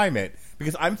the climate.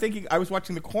 Because I'm thinking, I was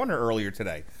watching The Corner earlier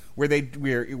today, where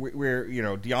DeAndre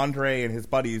and his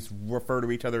buddies refer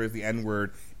to each other as the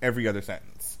N-word every other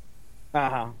sentence.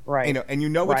 Right. And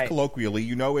it's colloquially,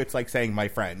 it's like saying my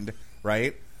friend,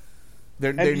 right?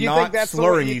 They're you not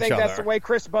slurring each other. You think that's the way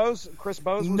Chris Bose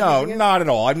was No, using it? not at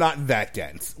all. I'm not that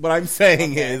dense. What I'm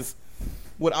saying is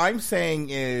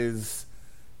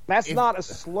that's not a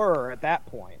slur at that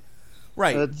point.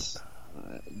 Right. It's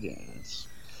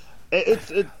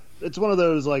one of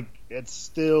those, like, it's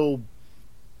still,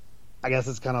 I guess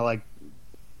it's kind of like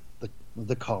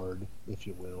the card, if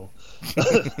you will.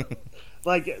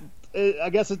 Like, I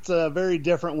guess it's very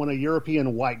different when a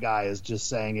European white guy is just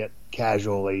saying it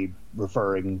casually,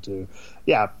 referring to,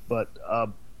 but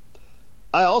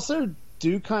I also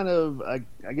do kind of, I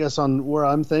guess on where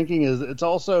I'm thinking is it's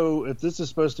also, if this is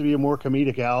supposed to be a more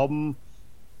comedic album,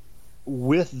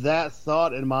 with that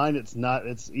thought in mind,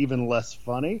 it's even less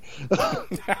funny.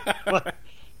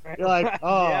 You're like,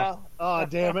 oh,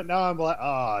 damn it. Now I'm like,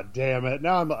 oh, damn it.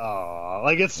 Now I'm, oh,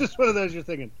 like, it's just one of those you're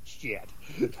thinking, shit.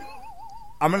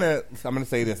 I'm gonna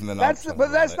say this and then that's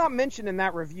not mentioned in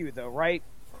that review though, right,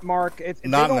 Mark?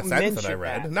 Not in the sense that I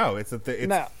read. That. No, it's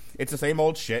the same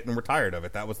old shit, and we're tired of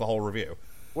it. That was the whole review.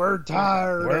 We're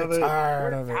tired of it.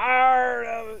 Tired of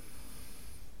it.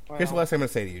 Well, here's the last thing I'm going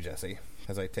to say to you, Jesse,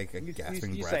 as I take a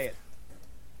gasping breath.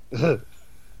 You say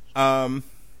it.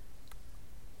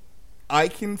 I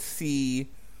can see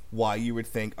why you would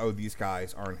think, oh, these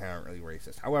guys are inherently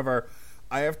racist. However,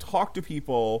 I have talked to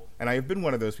people, and I have been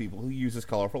one of those people who uses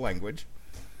colorful language,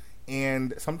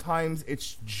 and sometimes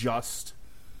it's just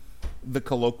the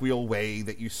colloquial way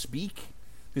that you speak.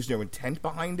 There's no intent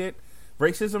behind it.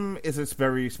 Racism is a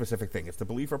very specific thing. It's the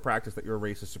belief or practice that your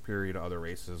race is superior to other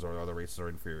races or other races are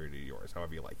inferior to yours,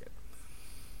 however you like it.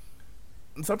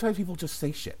 And sometimes people just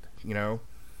say shit,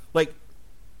 Like,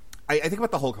 I think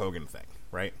about the Hulk Hogan thing,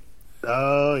 right?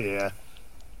 Oh, yeah.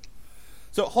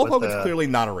 So Hulk Hogan's clearly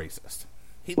not a racist.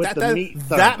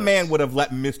 That man would have let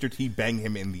Mr. T bang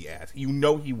him in the ass. He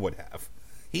would have.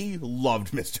 He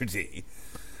loved Mr. T.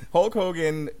 Hulk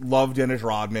Hogan loved Dennis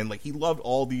Rodman. Like, he loved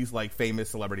all these, like, famous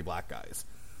celebrity black guys.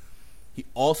 He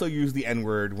also used the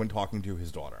N-word when talking to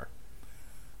his daughter.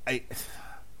 I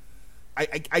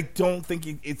don't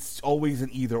think it's always an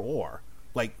either or.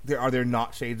 Like, are there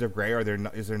not shades of gray?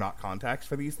 Is there not context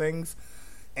for these things?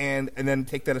 And then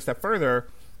take that a step further.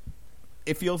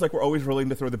 It feels like we're always willing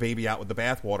to throw the baby out with the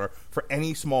bathwater for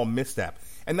any small misstep.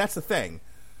 And that's the thing.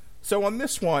 So on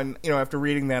this one, after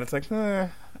reading that, it's like, I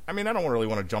don't really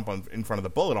want to jump in front of the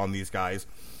bullet on these guys.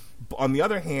 But on the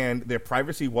other hand, their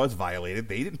privacy was violated.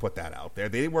 They didn't put that out there.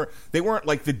 They weren't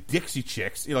like the Dixie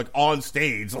Chicks, like on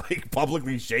stage, like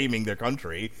publicly shaming their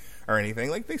country or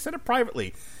anything. Like, they said it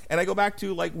privately. And I go back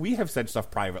to, like, we have said stuff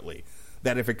privately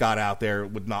that if it got out there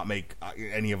would not make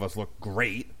any of us look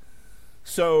great.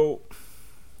 So,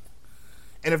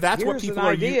 and if that's Here's what people an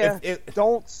are idea,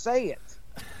 don't say it.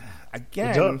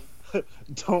 Again,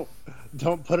 don't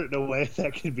put it in a way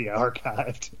that can be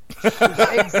archived.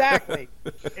 Exactly.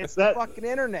 It's the fucking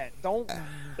internet. Don't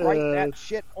write that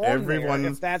shit on there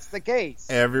if that's the case.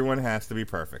 Everyone has to be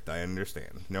perfect. I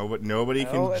understand. Nobody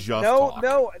can just talk.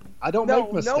 I don't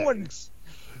make mistakes.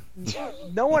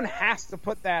 No one has to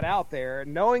put that out there,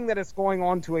 knowing that it's going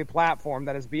onto a platform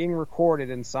that is being recorded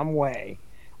in some way,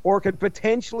 or could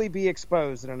potentially be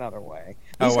exposed in another way.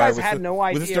 These guys had no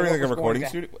idea. Was this during a recording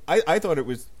studio? I thought it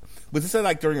was. Was this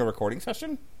like during a recording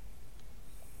session?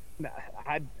 No,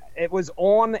 it was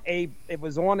on a messenger. It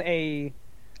was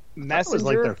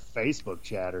like their Facebook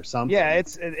chat or something. Yeah,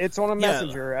 it's on a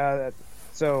messenger.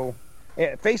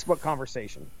 Facebook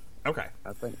conversation. Okay,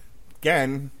 I think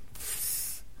again.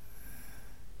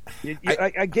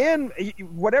 Again,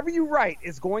 whatever you write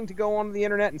is going to go on the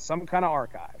internet in some kind of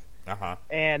archive. Uh-huh.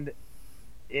 And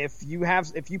if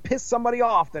you piss somebody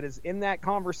off that is in that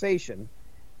conversation,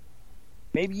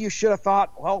 maybe you should have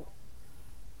thought, well,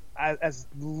 as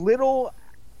little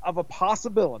of a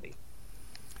possibility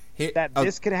that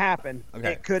this could happen.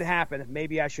 Okay. It could happen.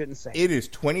 Maybe I shouldn't say it. It is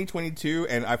 2022,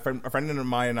 and a friend of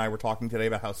mine and I were talking today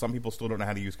about how some people still don't know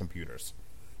how to use computers.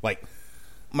 Like,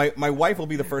 my wife will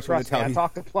be the first one to tell me. I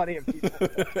talk to plenty of people.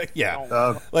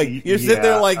 Yeah. You sit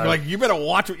there like, you better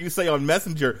watch what you say on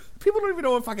Messenger. People don't even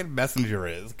know what fucking Messenger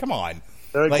is. Come on.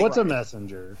 They're like, what's a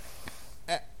Messenger?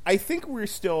 I think we're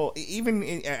still,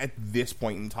 even at this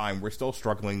point in time, we're still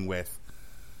struggling with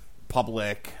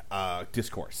public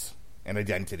discourse and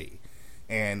identity,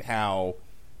 and how,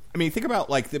 I mean, think about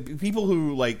like the people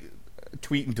who like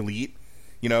tweet and delete,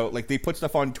 you know, like they put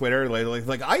stuff on Twitter,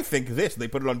 like I think this, they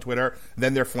put it on Twitter,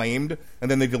 then they're flamed, and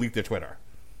then they delete their Twitter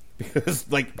because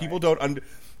like people don't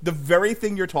the very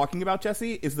thing you're talking about,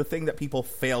 Jesse, is the thing that people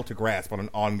fail to grasp on an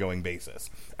ongoing basis.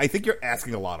 I think you're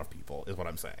asking a lot of people, is what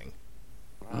I'm saying.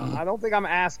 I don't think I'm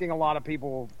asking a lot of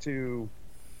people to,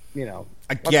 you know,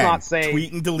 again, let's not say,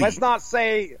 tweet and delete. Let's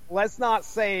not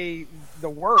say the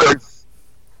words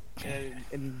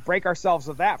and break ourselves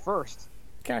of that first.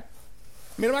 Okay. I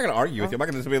mean, I'm not going to argue with you. I'm not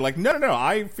going to be like, no.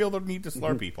 I feel the need to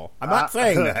slur people. I'm not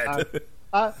saying that.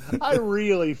 I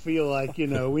really feel like, you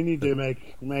know, we need to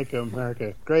make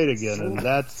America great again, and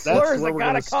that's slurs where we're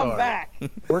going to start. Come back.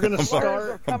 We're going to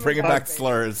start. I'm bringing back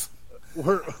slurs.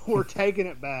 We're taking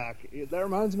it back. That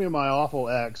reminds me of my awful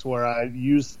ex, where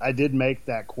I did make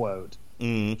that quote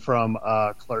from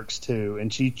Clerks 2,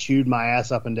 and she chewed my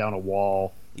ass up and down a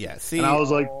wall. Yeah, see, and I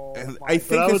was like, I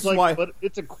think it's like, why, but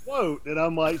it's a quote, and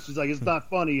I'm like, she's like, it's not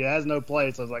funny, it has no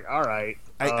place. I was like, all right.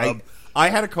 I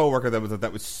had a coworker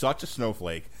that was such a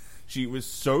snowflake. She was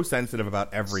so sensitive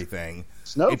about everything.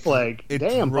 Snowflake,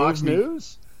 damn, Fox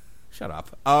News. Shut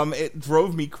up. It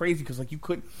drove me crazy because like you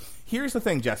could. Here's the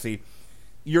thing, Jesse.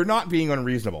 You're not being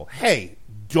unreasonable. Hey,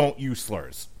 don't use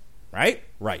slurs. Right?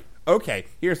 Right. Okay,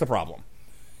 here's the problem.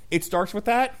 It starts with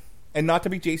that, and not to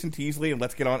be Jason Teasley, and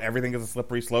let's get on everything is a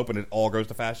slippery slope, and it all goes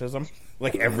to fascism.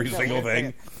 Like every single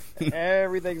thing.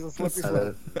 Everything's a slippery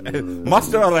slope.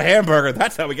 Mustard on a hamburger,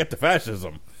 that's how we get to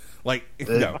fascism. Like,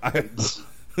 no.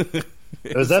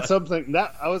 Is that something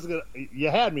that I was gonna? You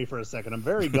had me for a second. I'm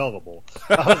very gullible.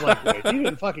 I was like, wait, he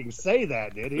didn't fucking say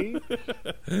that, did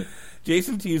he?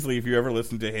 Jason Teasley, if you ever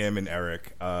listen to him and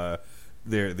Eric,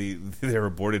 their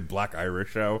aborted Black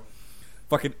Irish show,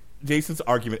 fucking Jason's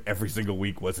argument every single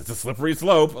week was it's a slippery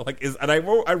slope. Like, and I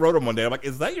wrote him one day. I'm like,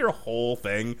 is that your whole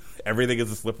thing? Everything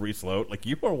is a slippery slope. Like,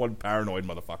 you are one paranoid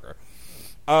motherfucker.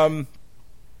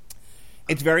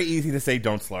 It's very easy to say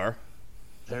don't slur.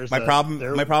 My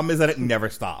problem is that it never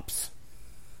stops,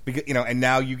 because and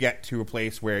now you get to a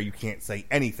place where you can't say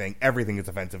anything. Everything is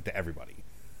offensive to everybody.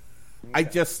 Okay.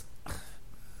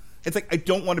 It's like I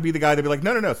don't want to be the guy to be like,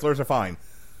 no, slurs are fine.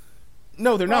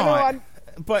 No, they're not.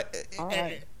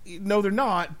 No, they're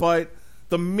not. But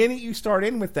the minute you start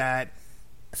in with that,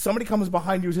 somebody comes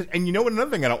behind you and you know what? Another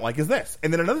thing I don't like is this,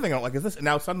 and then another thing I don't like is this, and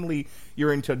now suddenly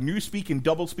you're into new speak and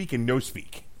double speak and no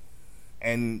speak,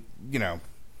 and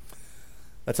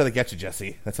that's how they get you,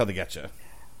 Jesse. That's how they get you.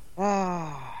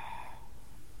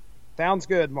 Sounds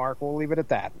good, Mark. We'll leave it at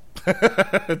that.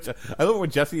 I love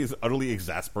when Jesse is utterly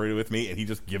exasperated with me and he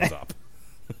just gives up.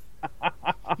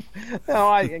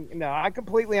 I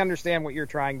completely understand what you're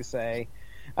trying to say.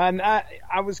 And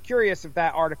I was curious if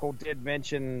that article did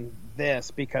mention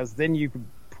this, because then you could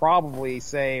probably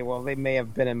say, well, they may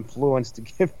have been influenced to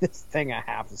give this thing a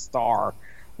half a star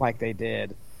like they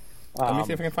did. Let me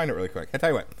see if I can find it really quick. I tell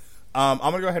you what. I'm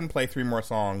going to go ahead and play 3 more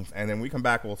songs, and then when we come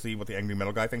back, we'll see what the Angry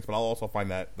Metal Guy thinks, but I'll also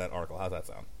find that article. How's that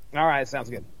sound? All right, sounds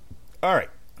good. All right.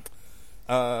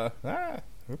 All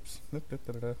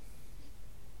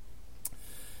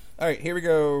right, here we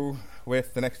go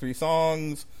with the next 3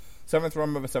 songs. 7th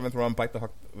Rum of a 7th Rum, Bite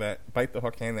the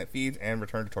Hook Hand That Feeds, and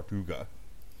Return to Tortuga.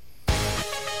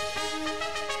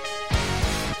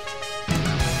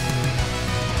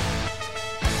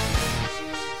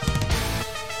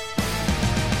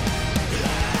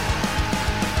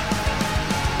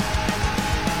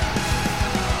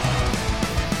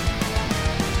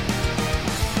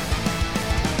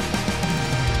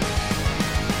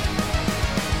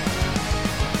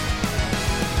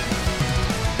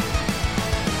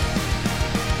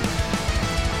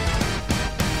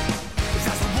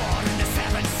 Just a war in the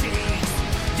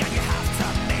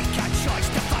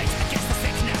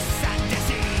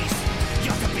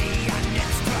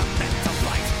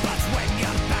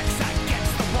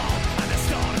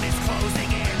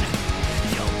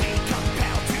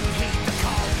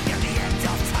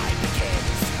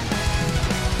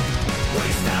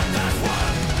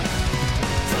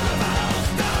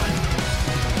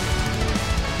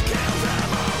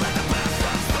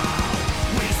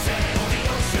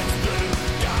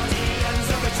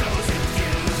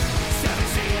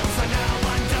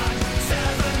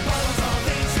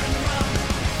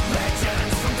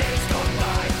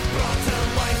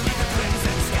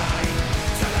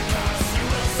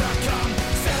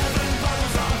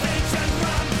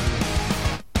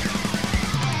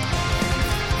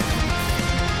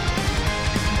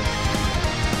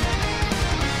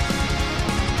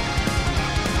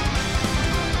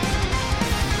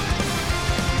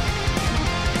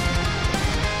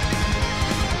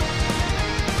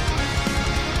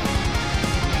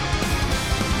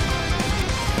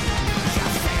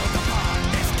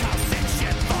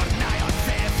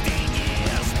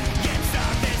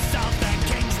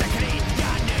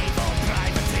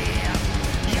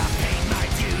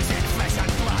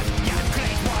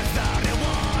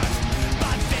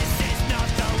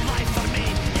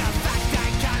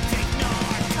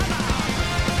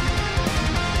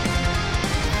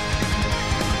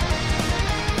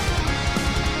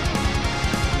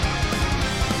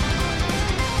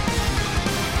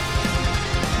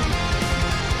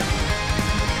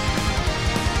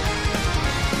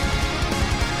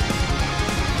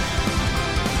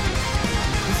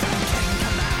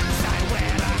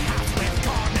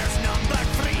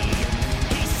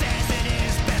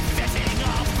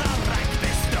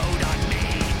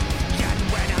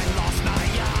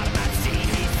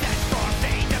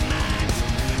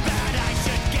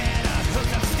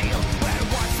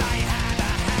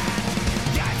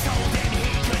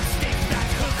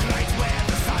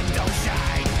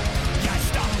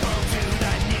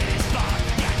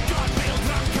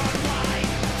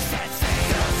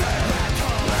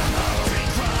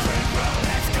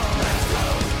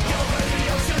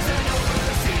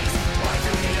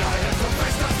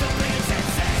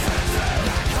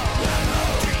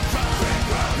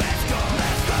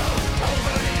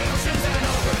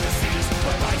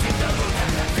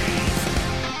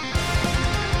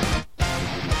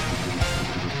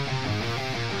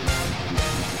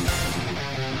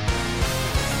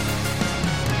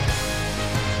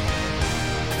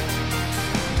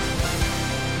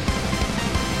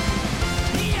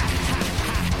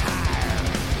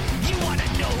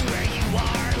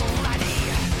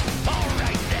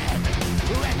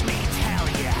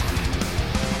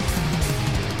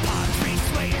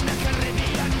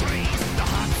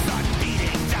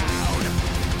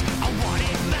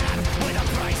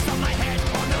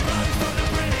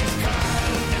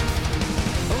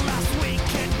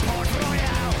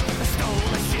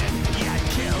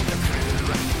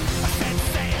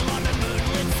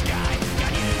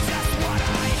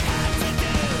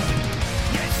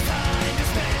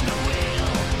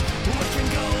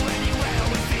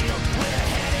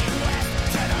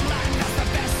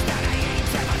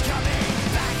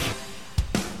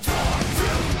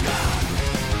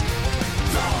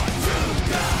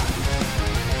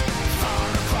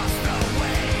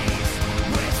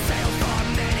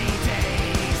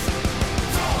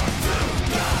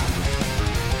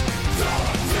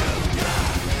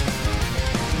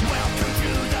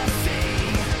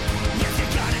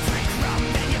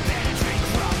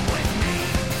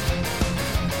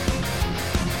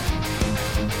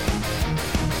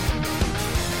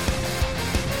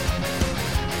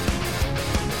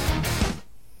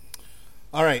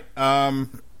All right.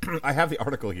 I have the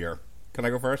article here. Can I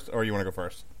go first, or you want to go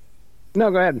first? No,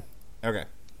 go ahead. Okay.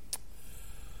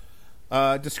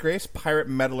 Disgraced pirate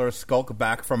meddler skulk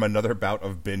back from another bout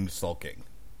of binge sulking.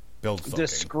 Build sulking.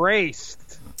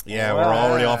 Disgraced. Yeah, we're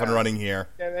already off and running here.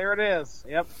 Yeah, there it is.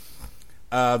 Yep.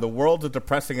 The world's a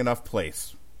depressing enough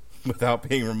place without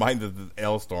being reminded that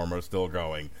Alestorm are still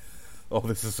going. Oh,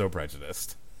 this is so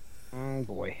prejudiced. Oh,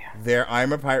 boy. Their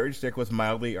I'm a Pirate shtick was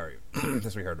mildly...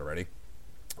 this we heard already.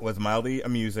 Was mildly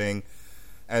amusing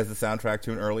as the soundtrack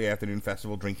to an early afternoon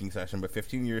festival drinking session, but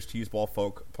 15 years cheeseball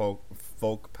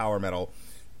folk power metal,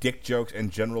 dick jokes,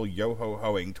 and general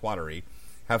yo-ho-hoing twattery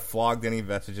have flogged any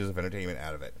vestiges of entertainment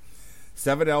out of it.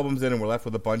 7 albums in, and we're left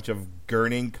with a bunch of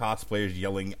gurning cosplayers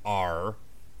yelling R.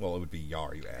 Well, it would be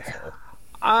Yar, you asshole.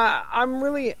 I'm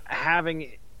really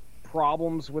having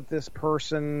problems with this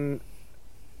person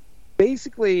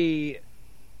basically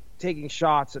taking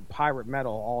shots at pirate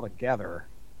metal altogether.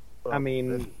 Well, I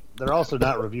mean... They're also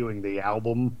not reviewing the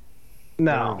album.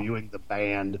 No. They're reviewing the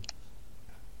band.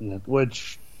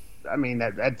 Which, I mean,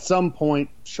 at some point,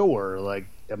 sure. Like,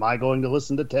 am I going to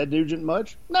listen to Ted Nugent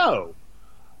much? No.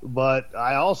 But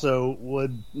I also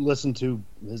would listen to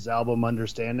his album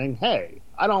understanding, hey,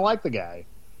 I don't like the guy.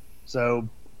 So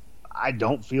I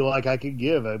don't feel like I could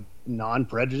give a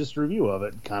non-prejudiced review of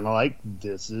it. Kind of like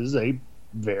this is a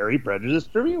very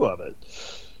prejudiced review of it.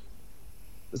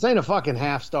 This ain't a fucking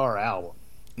half-star album.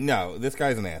 No, this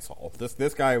guy's an asshole.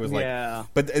 This guy was like... Yeah.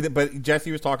 But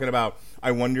Jesse was talking about,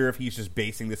 I wonder if he's just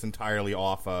basing this entirely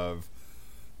off of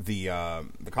the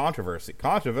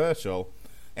controversial,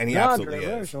 and he absolutely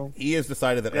is. He has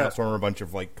decided that Alestorm are a bunch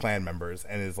of like clan members,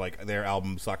 and is like their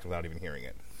album sucked without even hearing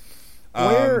it.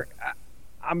 I'm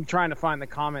trying to find the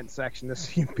comment section to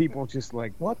see people just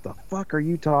like, what the fuck are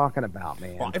you talking about,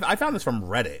 man? Well, I found this from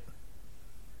Reddit,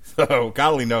 so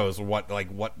God only knows what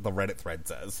the Reddit thread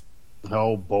says.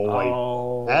 Oh boy!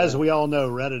 Oh. As we all know,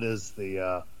 Reddit is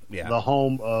the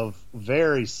home of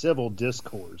very civil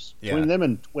discourse between them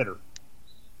and Twitter.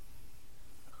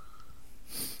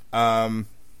 Sorry.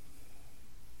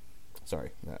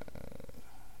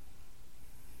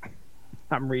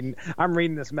 I'm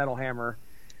reading this Metal Hammer.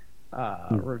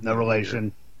 No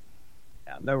relation.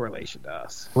 Yeah, no relation to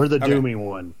us. We're the doomy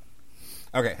one.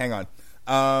 Okay, hang on.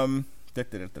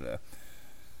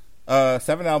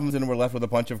 7 albums in, and we're left with a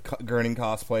bunch of gurning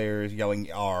cosplayers yelling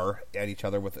R at each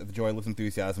other with the joyless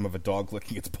enthusiasm of a dog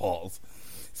licking its balls.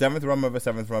 Seventh Rum of a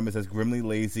Seventh Rum is as grimly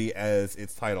lazy as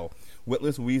its title.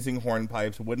 Witless, wheezing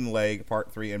hornpipes, Wooden Leg,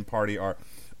 Part 3, and Party are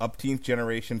upteenth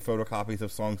generation photocopies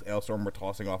of songs Alestorm were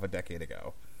tossing off a decade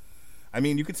ago. I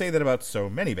mean, you could say that about so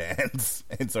many bands,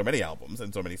 and so many albums,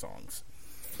 and so many songs.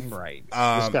 Right.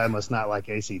 This guy must not like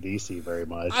AC/DC very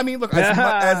much. I mean, look,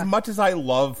 as much as I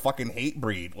love fucking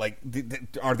Hatebreed, like,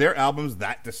 are their albums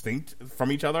that distinct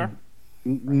from each other?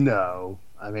 No.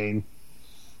 I mean,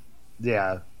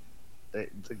 yeah.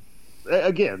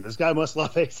 Again, this guy must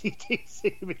love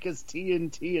AC/DC because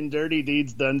TNT and Dirty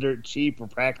Deeds Done Dirt Cheap are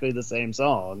practically the same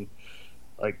song.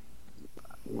 Like,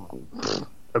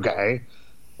 okay.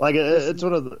 Like, it's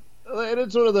one of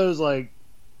those, like,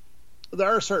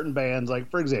 there are certain bands,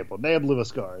 like, for example, Nab Live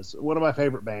Scars, one of my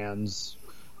favorite bands.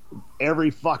 Every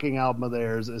fucking album of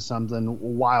theirs is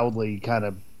something wildly kind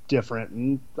of different,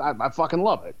 and I fucking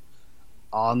love it.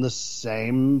 On the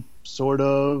same sort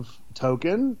of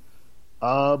token,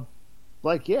 I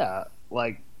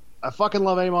fucking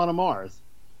love Amon Amarth.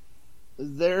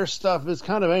 Their stuff is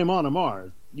kind of Amon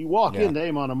Amarth. You walk into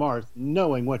Amon Amarth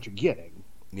knowing what you're getting.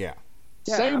 Yeah.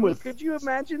 Same with... Could you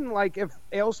imagine, like, if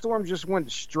Alestorm just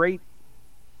went straight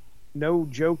no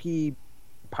jokey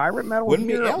pirate metal wouldn't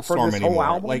here be for Alestorm this anymore. whole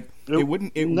album? Like it would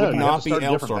not be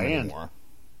Alestorm anymore.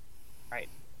 Right.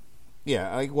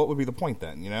 Yeah, like what would be the point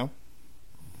then, you know?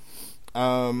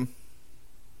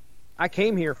 I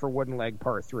came here for Wooden Leg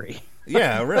Part 3.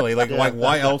 Yeah, really. Like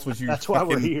why else would you That's why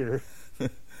we're here.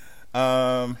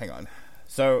 Hang on.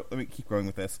 So let me keep going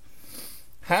with this.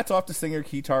 Hats off to singer,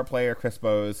 guitar player Chris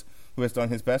Bose, who has done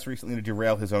his best recently to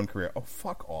derail his own career. Oh,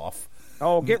 fuck off.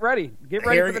 Oh, get ready. Get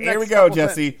ready for the next Here we go,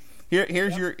 Jesse.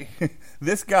 Here's your...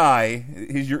 This guy,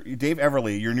 he's your Dave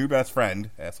Everly, your new best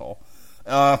friend, asshole.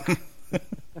 Was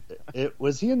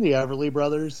he in the Everly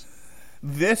Brothers?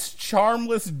 This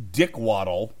charmless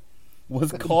dickwaddle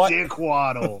was caught...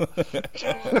 Dickwaddle.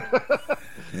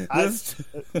 I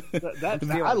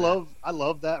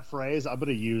love that phrase. I'm going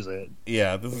to use it.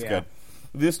 Yeah, this is good.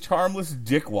 This charmless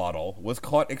dickwaddle was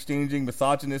caught exchanging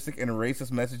misogynistic and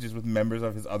racist messages with members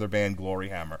of his other band, Glory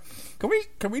Hammer.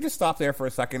 Can we just stop there for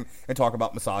a second and talk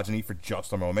about misogyny for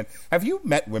just a moment? Have you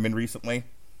met women recently?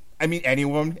 I mean, any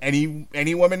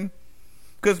woman?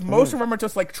 Because most of them are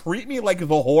just like, treat me like the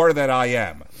whore that I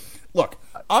am. Look,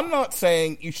 I'm not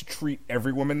saying you should treat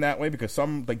every woman that way, because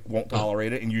some like won't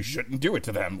tolerate it, and you shouldn't do it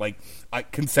to them. Like,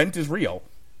 consent is real.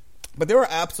 But there are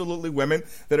absolutely women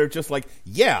that are just like,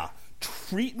 yeah,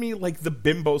 treat me like the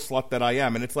bimbo slut that I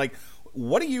am. And it's like,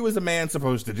 what are you as a man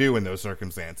supposed to do in those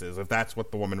circumstances if that's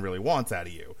what the woman really wants out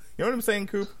of you? You know what I'm saying,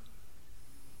 Coop?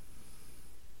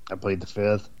 I plead the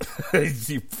fifth.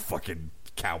 You fucking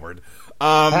coward.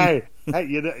 Hey,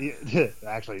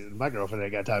 actually, my girlfriend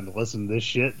ain't got time to listen to this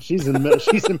shit. She's in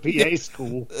PA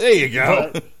school. There you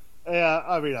go. But, yeah,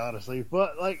 I mean, honestly,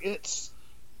 but like, it's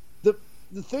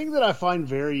the thing that I find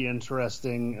very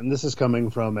interesting, and this is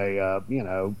coming from a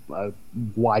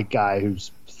white guy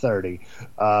who's 30.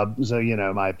 So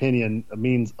my opinion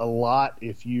means a lot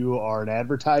if you are an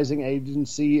advertising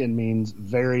agency, and means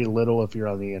very little if you're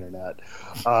on the internet.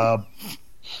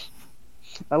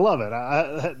 I love it.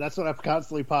 That's what I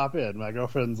constantly pop in. My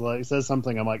girlfriend's like, says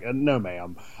something. I'm like, no,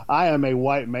 ma'am. I am a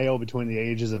white male between the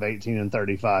ages of 18 and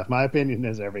 35. My opinion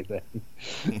is everything.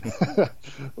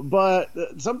 But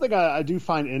something I do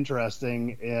find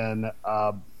interesting in,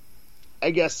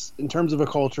 I guess, in terms of a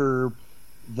culture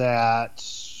that,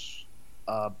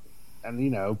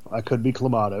 and I could be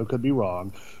clamato, could be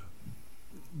wrong.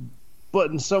 But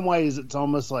in some ways, it's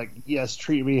almost like, yes,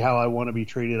 treat me how I want to be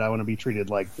treated. I want to be treated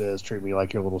like this. Treat me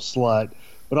like your little slut.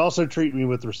 But also treat me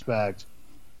with respect.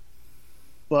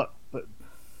 But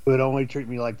only treat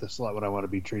me like the slut when I want to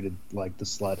be treated like the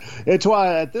slut. It's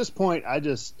why, at this point, I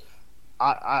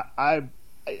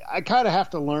kind of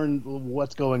have to learn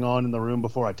what's going on in the room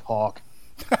before I talk.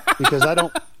 Because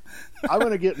I'm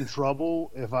going to get in trouble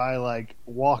if I, like,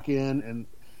 walk in and...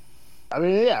 I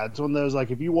mean, yeah, it's one of those,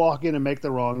 like, if you walk in and make the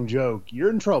wrong joke, you're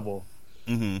in trouble.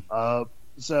 Mm-hmm.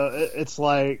 So it's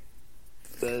like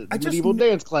the medieval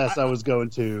dance class I was going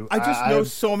to. I just know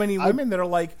so many women that are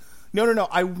like, no,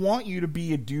 I want you to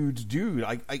be a dude's dude.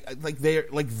 I like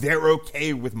they're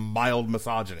okay with mild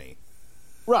misogyny.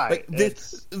 Right. Like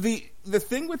the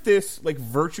thing with this, like,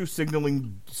 virtue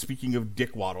signaling, speaking of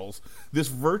dick waddles, this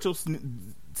virtue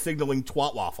signaling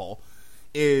twat waffle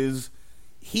is...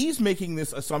 He's making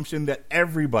this assumption that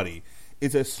everybody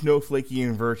is as snowflakey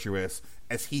and virtuous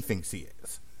as he thinks he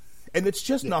is. And it's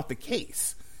just not the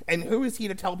case. And who is he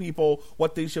to tell people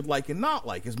what they should like and not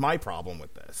like is my problem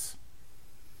with this.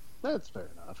 That's fair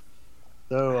enough.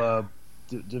 So,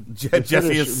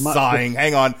 Jesse is sighing.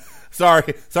 Hang on.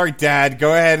 Sorry, Dad.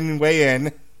 Go ahead and weigh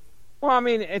in. Well, I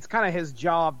mean, it's kind of his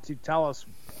job to tell us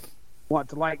what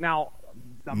to like. Now...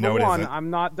 Number one, I'm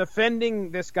not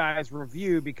defending this guy's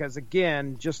review because,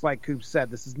 again, just like Coop said,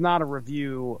 this is not a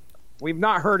review. We've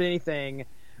not heard anything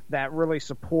that really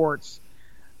supports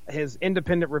his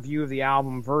independent review of the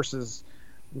album versus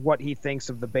what he thinks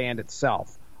of the band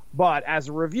itself. But as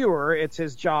a reviewer, it's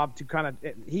his job to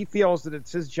he feels that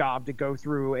it's his job to go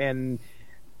through and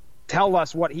tell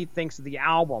us what he thinks of the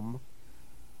album,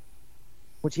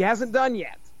 which he hasn't done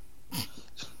yet.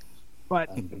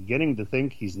 But I'm beginning to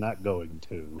think he's not going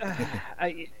to.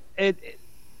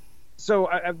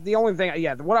 The only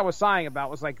thing, what I was saying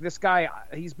about was, like, this guy,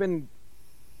 he's been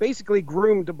basically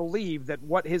groomed to believe that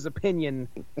what his opinion,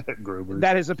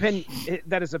 that his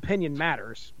opinion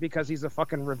matters because he's a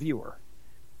fucking reviewer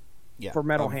for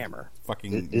Metal Hammer.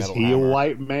 Is Metal he Hammer. A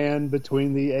white man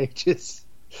between the ages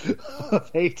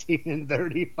of 18 and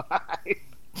 35?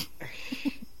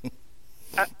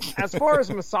 As far as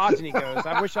misogyny goes,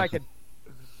 I wish I could.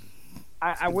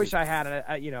 I wish I had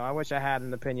I wish I had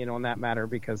an opinion on that matter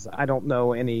because I don't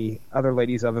know any other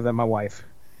ladies other than my wife,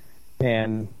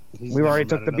 and we've already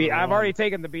took the I've already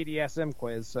taken the BDSM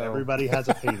quiz. So everybody has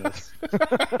a penis.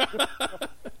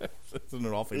 Isn't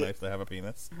it awfully nice to have a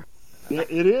penis?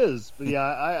 It is. But yeah,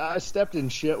 I stepped in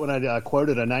shit when I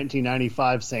quoted a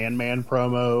 1995 Sandman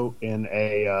promo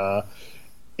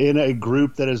in a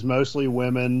group that is mostly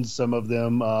women, some of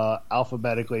them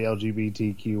alphabetically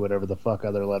LGBTQ, whatever the fuck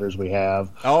other letters we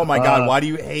have. Oh my God, why do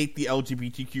you hate the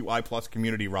LGBTQI plus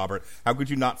community, Robert? How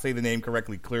could you not say the name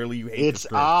correctly? Clearly you hate this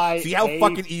group. See how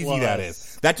fucking easy that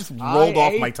is? That just rolled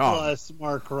off my tongue. Plus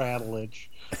Mark Radulich.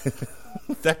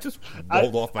 That just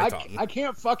rolled off my tongue. I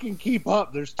can't fucking keep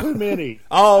up. There's too many.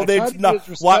 Oh, there's not.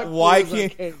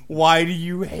 Why do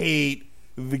you hate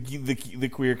the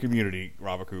queer community,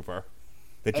 Robert Cooper?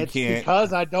 That you can't.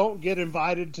 Because I don't get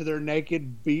invited to their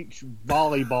naked beach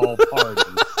volleyball parties.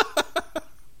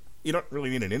 You don't really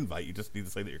need an invite. You just need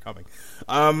to say that you're coming.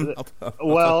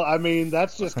 Well, I mean,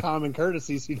 that's just common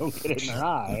courtesy so you don't get in their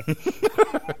eye.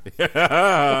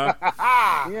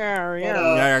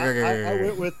 I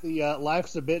went with the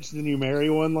life's a bitch, then you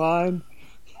marry one line.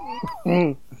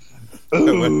 Went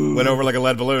over like a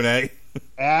lead balloon, eh?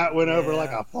 That went over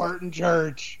like a fart in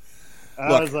church. I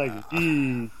Look, was like,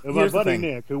 And my here's the buddy thing.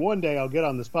 Nick, who one day I'll get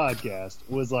on this podcast,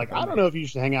 was like, I don't know if you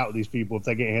should hang out with these people if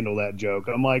they can't handle that joke.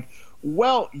 I'm like,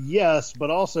 well, yes,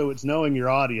 but also it's knowing your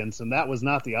audience, and that was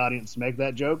not the audience to make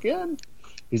that joke in.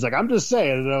 He's like, I'm just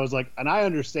saying. And I was like, and I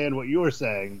understand what you were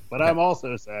saying, but I'm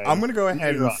also saying. I'm going to go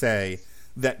ahead and say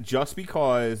that just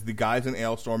because the guys in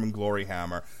Alestorm and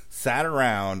Gloryhammer sat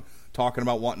around talking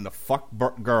about wanting to fuck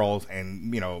girls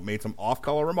and, made some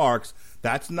off-color remarks,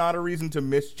 that's not a reason to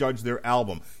misjudge their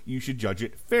album. You should judge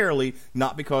it fairly,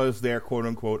 not because they're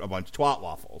quote-unquote a bunch of twat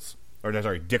waffles. Or,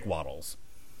 sorry, dick waddles.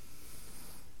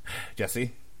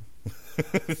 Jesse?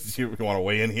 You want to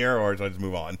weigh in here, or should I just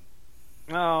move on?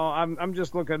 Oh, I'm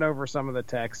just looking over some of the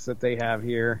texts that they have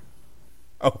here.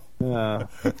 Oh,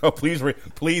 please,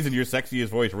 in your sexiest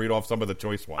voice, read off some of the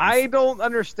choice ones. I don't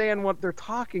understand what they're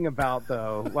talking about,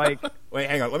 though. Like, wait,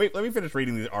 hang on. Let me finish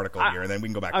reading the article here, and then we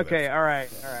can go back. Okay, to this. all right.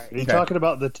 Are you talking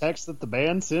about the text that the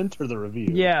band sent or the review?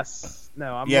 Yes.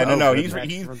 No. No.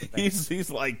 He's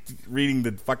like reading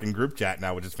the fucking group chat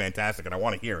now, which is fantastic, and I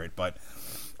want to hear it. But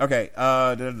okay,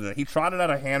 he trotted out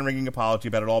a hand-wringing apology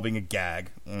about it all being a gag.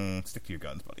 Stick to your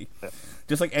guns, buddy.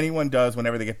 Just like anyone does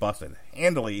whenever they get busted.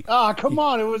 Handily. Ah, come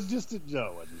on. It was just a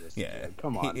joke.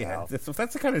 Come on. Yeah. That's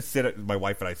the kind of shit my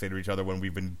wife and I say to each other when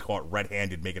we've been caught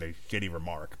red-handed making a shitty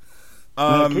remark.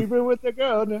 Creeping with the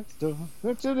girl next door.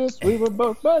 Picture this, we were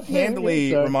both butt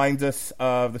Handily reminds us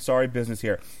of the sorry business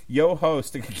here. Yo ho,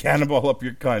 stick a cannonball up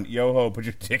your cunt. Yo ho, put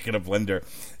your dick in a blender.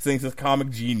 Sings this comic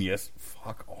genius.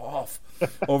 Fuck off.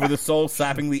 Over the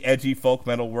soul-sappingly edgy folk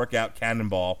metal workout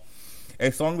Cannonball.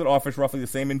 A song that offers roughly the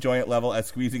same enjoyment level as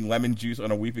squeezing lemon juice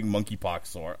on a weeping monkeypox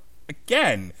sore.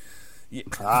 Again,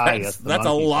 that's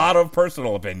a lot of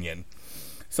personal opinion.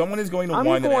 Someone is going to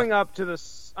I'm going up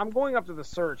to the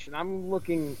search, and I'm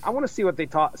looking. I want to see what they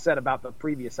said about the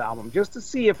previous album, just to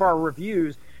see if our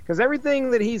reviews, because everything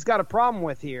that he's got a problem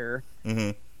with here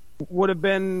would have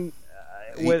been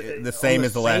the same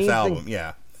as the last album.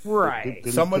 Yeah. Right.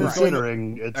 Someone is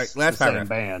considering it's last the paragraph. same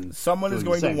band. Someone is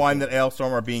going to whine that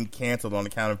Alestorm are being canceled on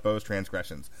account of Bo's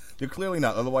transgressions. They're clearly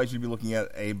not. Otherwise, you'd be looking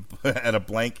at a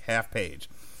blank half page.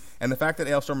 And the fact that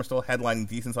Alestorm are still headlining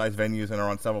decent-sized venues and are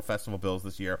on several festival bills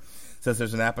this year says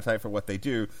there's an appetite for what they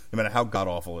do, no matter how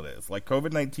god-awful it is. Like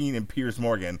COVID-19 and Piers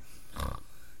Morgan,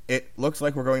 it looks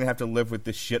like we're going to have to live with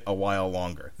this shit a while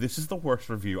longer. This is the worst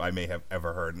review I may have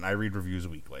ever heard, and I read reviews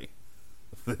weekly.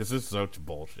 This is such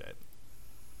bullshit.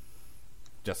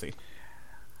 Jesse.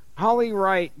 Holly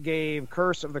Wright gave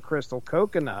Curse of the Crystal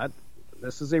Coconut,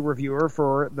 this is a reviewer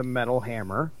for the Metal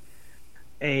Hammer,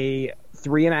 a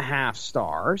 3.5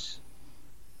 stars.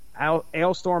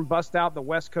 Alestorm bust out the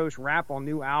West Coast rap on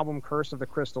new album Curse of the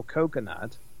Crystal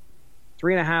Coconut,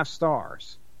 3.5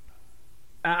 stars.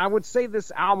 I would say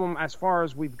this album, as far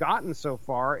as we've gotten so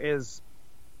far, is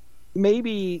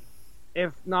maybe,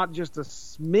 if not just a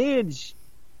smidge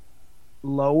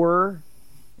lower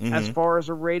as far as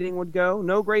a rating would go.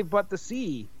 No Grave But the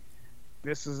Sea.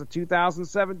 This is a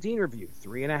 2017 review.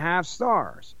 3.5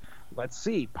 stars. Let's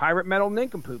see. Pirate Metal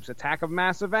Nincompoops, Attack of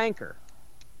Massive Anchor.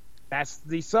 That's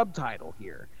the subtitle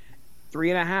here.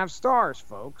 3.5 stars,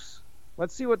 folks.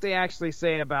 Let's see what they actually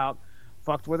say about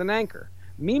Fucked with an Anchor.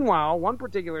 Meanwhile, one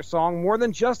particular song more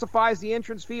than justifies the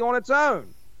entrance fee on its own.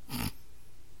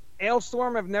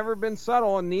 Alestorm have never been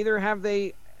subtle, and neither have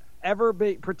they ever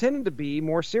pretended to be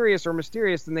more serious or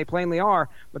mysterious than they plainly are,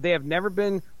 but they have never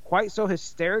been quite so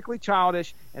hysterically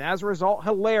childish and as a result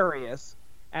hilarious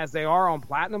as they are on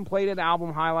platinum-plated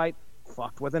album highlight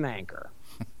Fucked with an Anchor.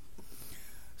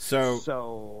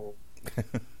 So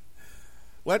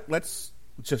let's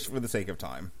just for the sake of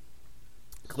time.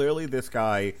 Clearly this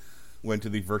guy went to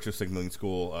the virtue signaling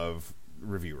school of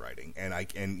review writing,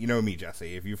 and you know me,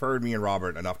 Jesse, if you've heard me and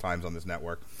Robert enough times on this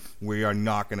network, we are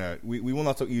not gonna we will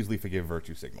not so easily forgive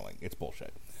virtue signaling. It's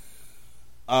bullshit.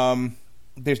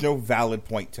 There's no valid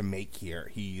point to make here.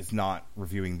 He's not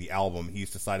reviewing the album. He's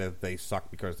decided that they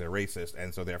suck because they're racist,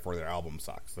 and so therefore their album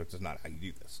sucks. That's just not how you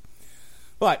do this.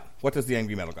 But what does the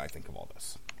angry metal guy think of all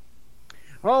this?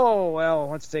 Oh, well,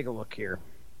 let's take a look here.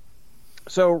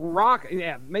 So, rock,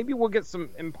 yeah, maybe we'll get some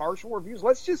impartial reviews.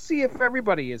 Let's just see if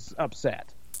everybody is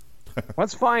upset.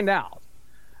 Let's find out.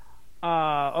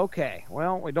 Okay,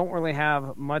 well, we don't really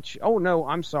have much. Oh, no,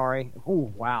 I'm sorry.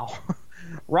 Oh, wow.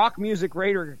 Rock Music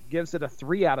Raider gives it a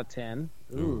 3 out of 10.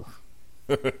 Ooh.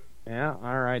 Yeah,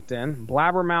 all right then.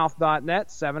 Blabbermouth.net,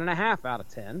 7.5 out of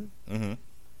 10.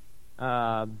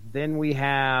 Mm-hmm. Then we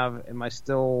have,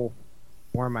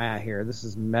 where am I at here? This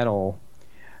is Metal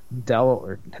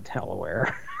Delaware.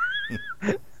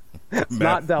 It's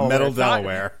not Delaware. Metal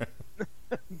Delaware.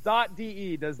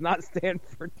 .de does not stand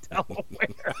for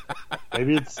Delaware.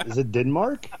 Maybe is it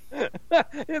Denmark?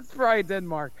 It's probably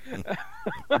Denmark.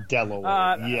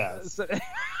 Delaware, yes. So,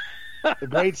 The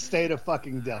great state of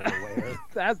fucking Delaware.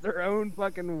 that's their own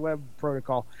fucking web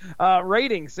protocol.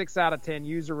 Rating 6 out of 10.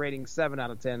 User rating 7 out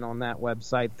of 10 on that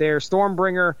website. There,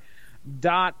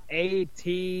 Stormbringer.at.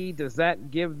 Does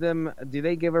that give them? Do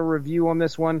they give a review on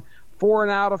this one? 4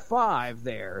 out of 5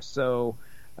 there. So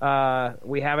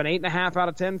we have an 8.5 out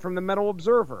of 10 from the Metal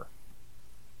Observer.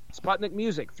 Sputnik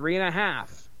Music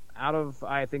 3.5 out of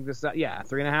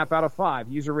 3.5 out of 5.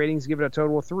 User ratings give it a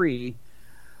total of 3.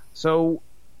 So,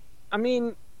 I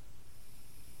mean,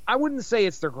 I wouldn't say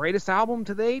it's their greatest album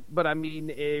to date, but I mean,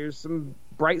 there's some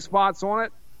bright spots on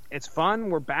it. It's fun.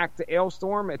 We're back to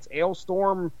Alestorm. It's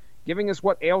Alestorm giving us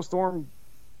what Alestorm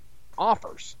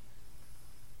offers.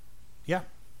 Yeah.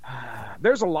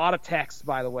 There's a lot of text,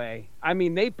 by the way. I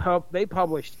mean, they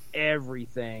published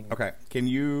everything. Okay. Can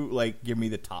you, give me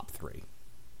the top 3?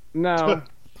 No,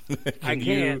 I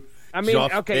can't. I mean,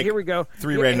 okay, here we go.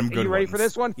 3 random good ones. You ready for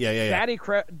this one? Yeah.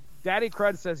 Daddy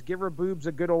Crud says, give her boobs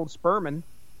a good old spermin.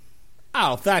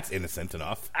 Oh, that's innocent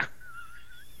enough.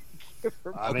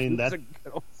 I mean, that's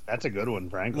a good one,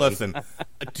 frankly. Listen,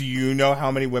 do you know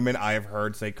how many women I have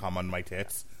heard say "come on my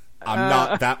tits"? I'm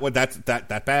not that one.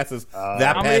 That passes.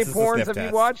 That how passes many porns the sniff have test.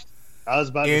 you watched? I was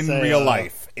about to In say,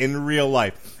 real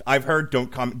life, I've heard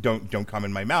don't come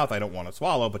in my mouth. I don't want to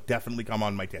swallow, but definitely come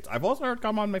on my tits. I've also heard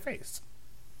come on my face.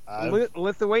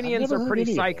 Lithuanians are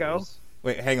pretty psycho.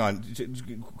 Wait, hang on.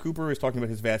 Cooper is talking about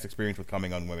his vast experience with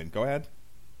coming on women. Go ahead.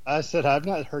 I said I've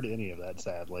not heard any of that,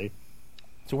 sadly.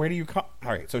 So where do you come? All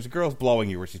right. So if a girl's blowing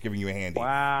you, or she's giving you a handy.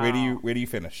 Wow. Where do you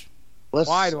finish? Let's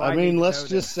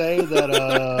just say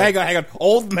that. Hang on.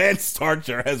 Old man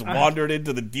Starcher has wandered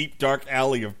into the deep dark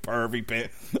alley of pervy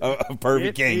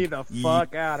Get kink. me the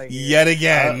fuck out of here. Yet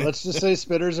again. Let's just say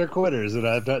spitters are quitters, and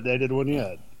I've not dated one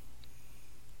yet.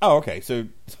 Oh, okay. So,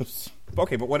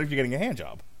 but what if you're getting a hand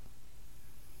job?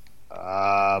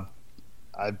 I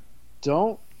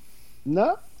don't.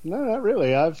 No, not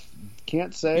really.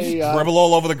 Can't say. You just dribble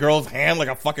all over the girl's hand like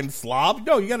a fucking slob?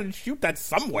 No, you got to shoot that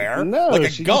somewhere. No,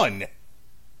 like a gun.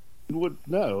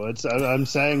 I'm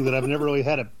saying that I've never really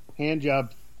had a hand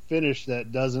job finish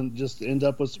that doesn't just end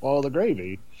up with swallow the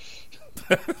gravy.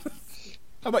 How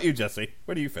about you, Jesse?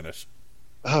 Where do you finish?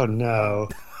 Oh no!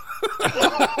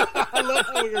 I love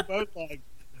how we were both like,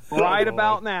 right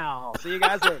about now. See you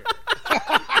guys later.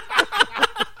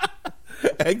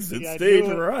 Exit stage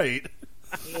right.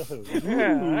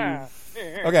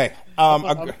 Okay. I'll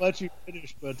let you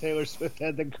finish, but Taylor Swift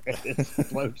had the greatest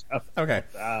blowjob. Okay.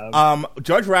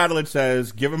 Judge Rattledge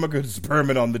says, give him a good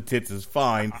spermin on the tits is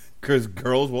fine, because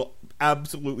girls will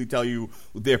absolutely tell you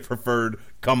their preferred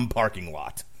cum parking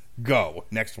lot. Go.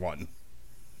 Next one.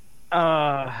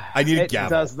 I need a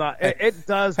gavel. It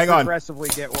does progressively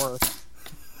get worse.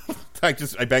 I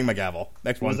banged my gavel.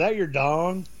 Next one. Was that your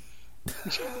dong?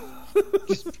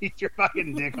 Just beat your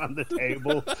fucking dick on the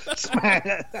table.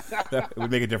 It would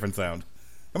make a different sound.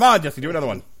 Come on, Jesse, do another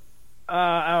one.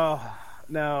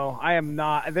 No, I am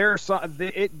not.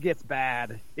 It gets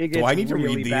bad. It gets do I need to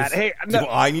really read these? bad. Hey, do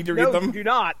I need to read them? Do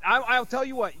not. I'll tell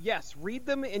you what. Yes, read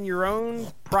them in your own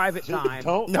private time.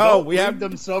 Don't read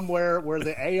them somewhere where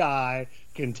the AI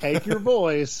can take your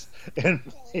voice and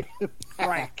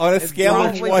right. On a scale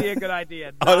of one, be a good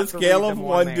idea. On a scale of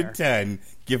 1 to 10,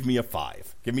 give me a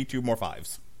 5. Give me 2 more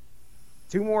 5s.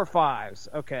 2 more 5s.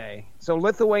 Okay. So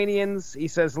Lithuanians, he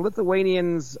says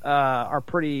Lithuanians are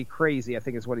pretty crazy, I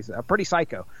think is what he said. Pretty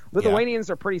psycho. Lithuanians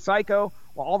are pretty psycho,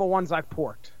 while all the ones I've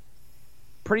porked.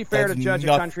 Pretty fair to judge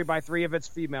a country by 3 of its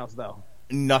females, though.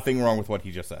 Nothing wrong with what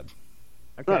he just said.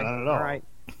 Okay. No, not at all.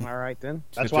 All right, then.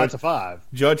 That's why it's a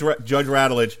 5. Judge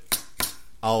Rattledge,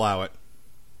 I'll allow it.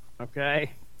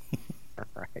 Okay.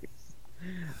 All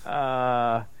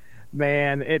right.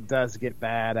 Man, it does get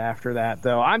bad after that,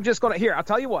 though. I'm just going to... I'll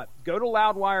tell you what. Go to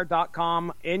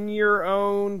loudwire.com in your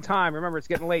own time. Remember, it's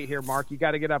getting late here, Mark. You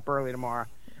got to get up early tomorrow.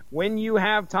 When you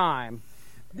have time,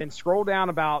 then scroll down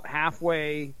about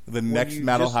halfway. The next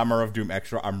Metal Hammer of Doom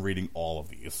Extra, I'm reading all of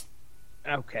these.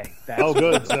 Okay. That's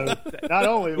good. So not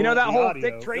only you know that whole audio,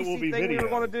 Dick Tracy thing video. we were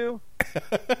going to do?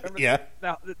 Yeah.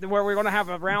 Where we're going to have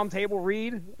a round table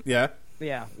read? Yeah.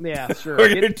 Yeah, sure. We're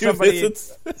going to do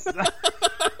this.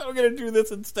 We're going to do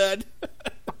this instead.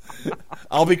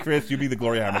 I'll be Chris. You be the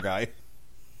Glory Hammer guy.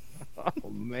 Oh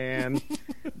man.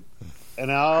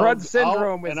 And I'll Crud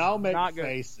syndrome I'll make not good.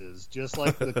 faces just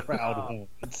like the crowd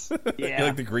wants. Yeah. You're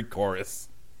like the Greek chorus.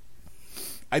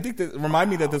 I think that remind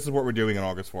me that this is what we're doing on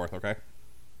August 4th. Okay.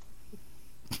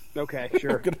 Okay,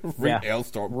 sure. I'm gonna read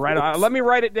Alestorm. Right on. Let me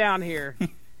write it down here.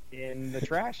 In the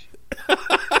trash.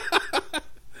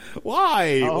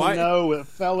 Why? Oh Why? no, it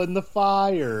fell in the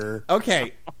fire.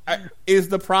 Okay, is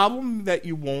the problem that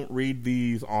you won't read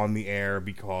these on the air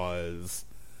because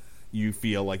you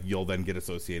feel like you'll then get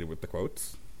associated with the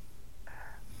quotes?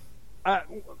 I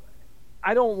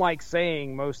don't like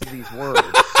saying most of these words.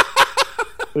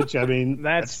 Which, I mean,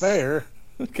 that's fair.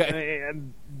 Okay.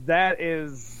 And that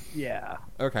is, yeah.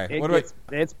 Okay.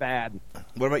 It's bad.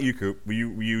 What about you, Coop? Will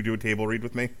you do a table read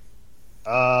with me?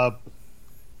 I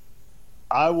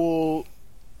will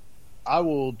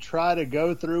try to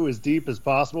go through as deep as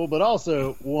possible, but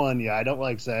also, I don't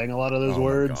like saying a lot of those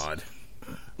words. Oh, my God.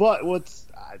 But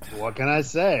what can I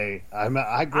say? I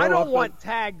don't want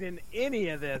tagged in any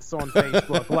of this on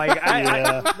Facebook. Like,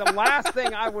 the last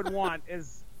thing I would want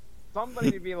is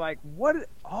somebody to be like, "What?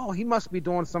 Oh, he must be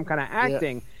doing some kind of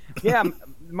acting." Yeah,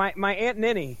 my Aunt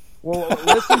Ninny will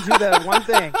listen to the one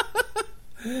thing.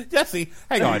 Jesse,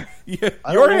 hang on.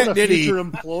 Your Aunt Ninny, your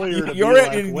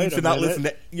Aunt Ninny needs to not listen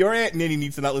to. Your Aunt Ninny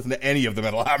needs to not listen to any of the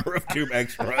Metal Hammer of Doom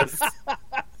extras.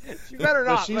 She better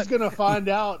not. But she's going to find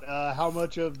out how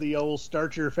much of the old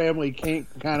Starcher family cake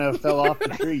kind of fell off the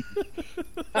tree.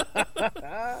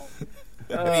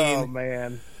 Oh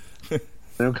man! They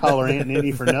don't call her Aunt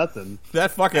Ninny for nothing.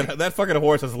 That fucking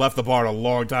horse has left the barn a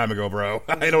long time ago, bro.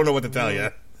 I don't know what to tell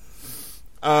you.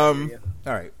 All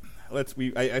right.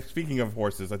 Speaking of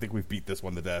horses, I think we've beat this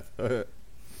one to death.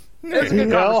 It's a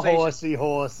good horsey.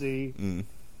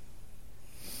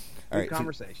 All right,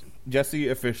 conversation. Jesse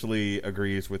officially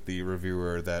agrees with the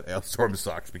reviewer that Alestorm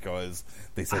sucks because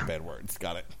they said bad words.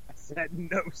 Got it. I said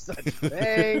no such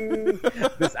thing.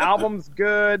 This album's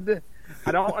good.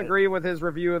 I don't agree with his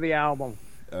review of the album.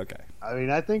 Okay. I mean,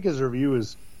 I think his review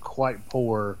is quite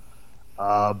poor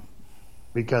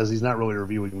because he's not really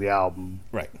reviewing the album.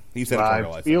 Right. He said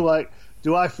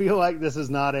do I feel like this is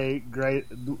not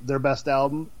their best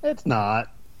album? It's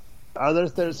not. Are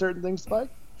there certain things to like?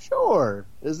 Sure.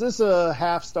 Is this a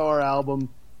half-star album?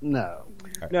 No.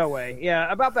 Right. No way.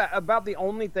 Yeah, about the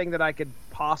only thing that I could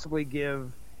possibly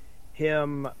give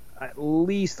him at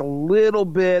least a little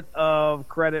bit of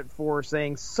credit for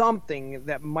saying something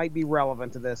that might be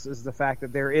relevant to this is the fact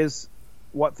that there is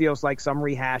what feels like some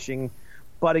rehashing.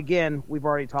 But again, we've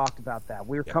already talked about that.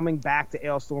 We're coming back to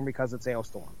Alestorm because it's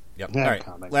Alestorm. Yep. All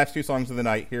right. Last two songs of the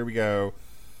night. Here we go.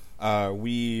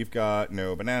 We've got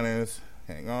No Bananas.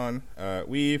 Hang on.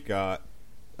 We've got.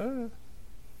 Here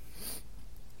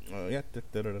we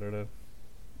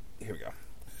go.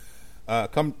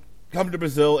 Come to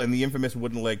Brazil and the infamous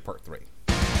Wooden Leg Part 3.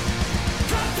 Come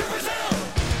to Brazil!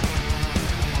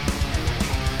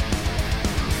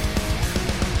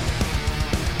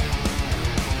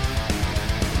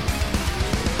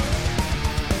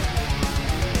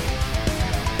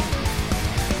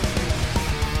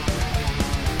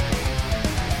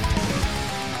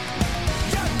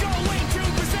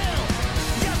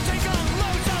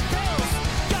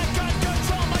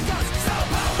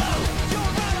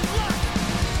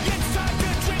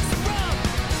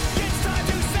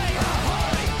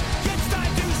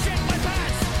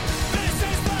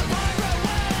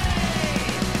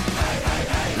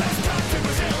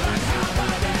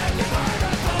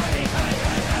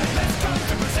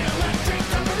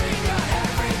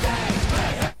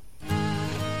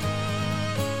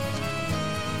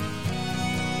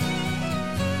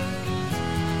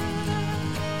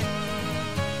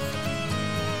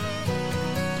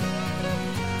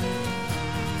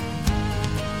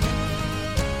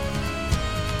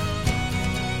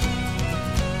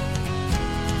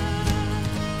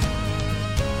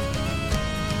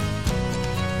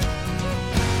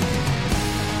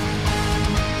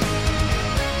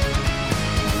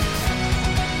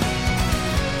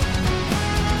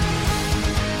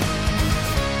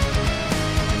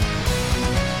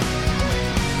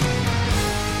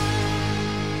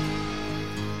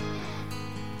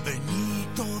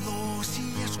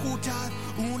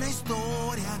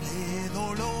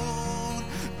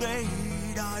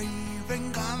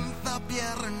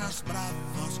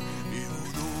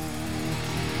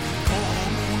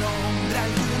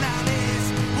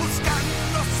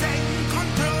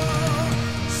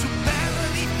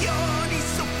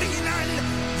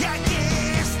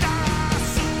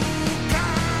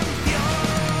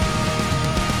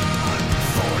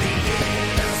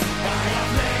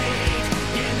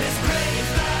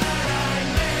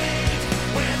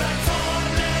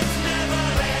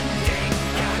 Never end.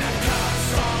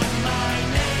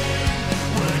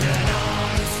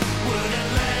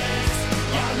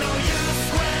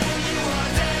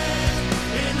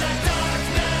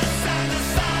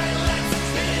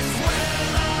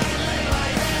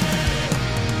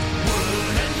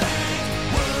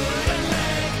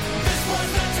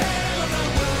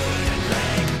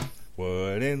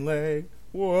 wooden leg,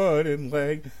 wooden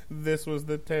leg. This was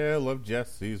the tale of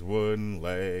Jesse's wooden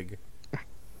leg.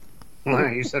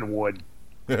 You said wood.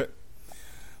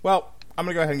 Well, I'm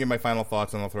going to go ahead and give my final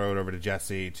thoughts, and I'll throw it over to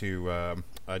Jesse to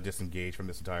disengage from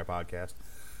this entire podcast.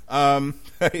 I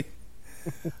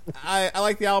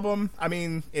like the album. I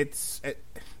mean, the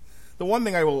one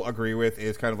thing I will agree with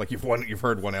is kind of like you've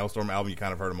heard one Alestorm album, you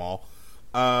kind of heard them all.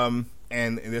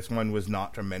 And this one was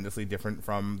not tremendously different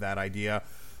from that idea,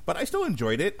 but I still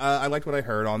enjoyed it. I liked what I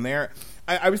heard on there.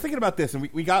 I was thinking about this, and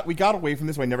we got away from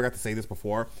this. I never got to say this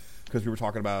before because we were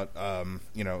talking about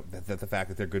the fact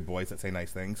that they're good boys that say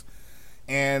nice things,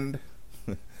 and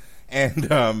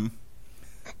I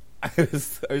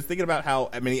was thinking about how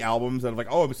many albums that I'm like,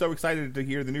 oh, I'm so excited to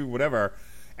hear the new whatever,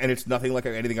 and it's nothing like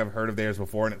anything I've heard of theirs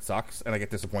before, and it sucks, and I get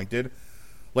disappointed.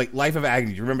 Like Life of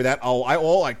Agony, do you remember that?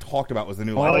 All I talked about was the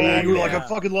new Life of Agony. You were like, I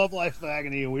fucking love Life of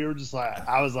Agony, and we were just like,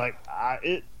 I was like,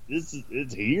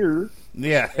 it's here.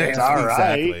 Yeah, it's all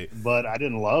right, exactly. But I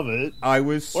didn't love it. I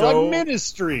was like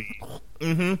Ministry.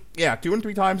 Mm-hmm. Yeah, 2 and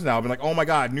 3 times now. I've been like, oh my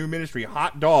god, new Ministry,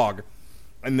 hot dog.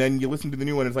 And then you listen to the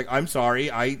new one, and it's like, I'm sorry,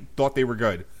 I thought they were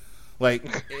good.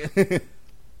 Like,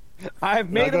 I've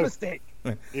made a mistake.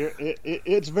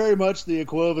 It's very much the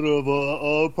equivalent of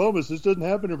I promise this doesn't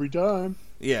happen every time.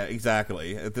 Yeah,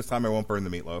 exactly. At this time I won't burn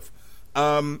the meatloaf.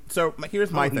 So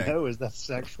here's my thing. No, is that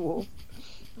sexual?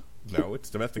 No, it's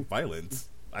domestic violence.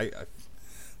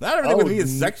 Not everything with me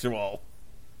is sexual.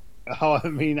 Oh, I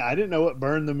mean, I didn't know what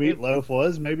burn the meatloaf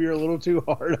was. Maybe you're a little too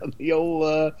hard on the old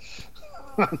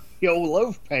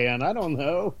loaf pan. I don't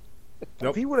know.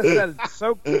 Nope. If he would have said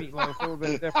soaked meatloaf, it would have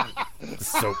been different.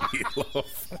 Soaked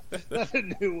meatloaf. That's a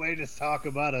new way to talk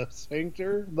about a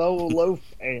sphincter. The old loaf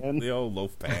pan. The old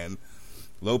loaf pan.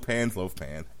 Low pans, loaf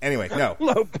pan. Anyway, no.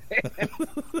 Low pan.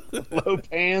 Low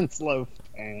pans, loaf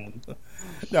pan.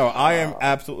 No, I am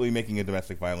absolutely making a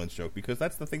domestic violence joke because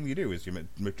that's the thing you do is you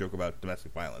make joke about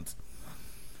domestic violence.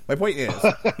 My point is...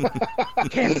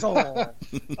 Cancel!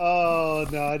 Oh,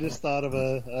 no, I just thought of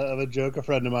a joke a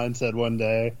friend of mine said one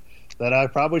day that I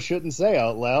probably shouldn't say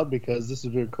out loud because this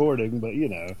is recording, but you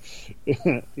know.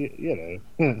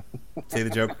 Say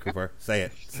the joke, Cooper. Say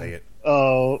it. Say it.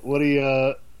 Oh, what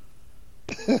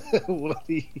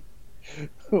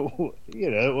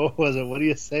was it? What do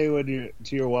you say when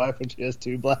to your wife when she has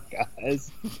 2 black eyes?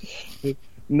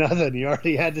 Nothing. You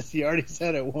already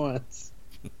said it once.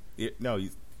 No, you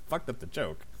fucked up the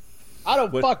joke. I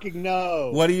don't fucking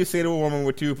know. What do you say to a woman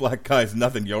with 2 black eyes?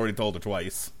 Nothing. You already told her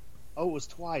twice. Oh, it was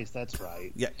twice. That's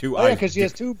right. Yeah, 2 eyes. Yeah, because she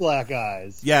has 2 black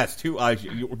eyes. Yes, 2 eyes.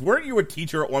 Weren't you a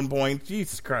teacher at one point?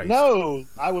 Jesus Christ. No,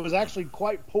 I was actually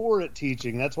quite poor at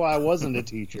teaching. That's why I wasn't a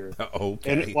teacher.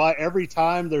 Okay. And it's why every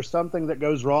time there's something that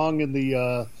goes wrong in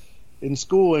the in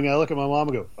schooling, I look at my mom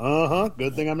and go,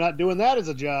 good thing I'm not doing that as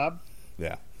a job.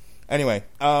 Yeah. Anyway,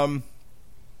 I'm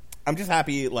just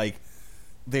happy, like,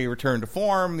 they returned to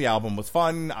form. The album was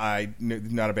fun.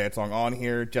 Not a bad song on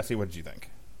here. Jesse, what did you think?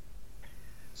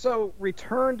 So,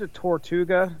 Return to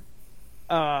Tortuga,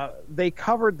 they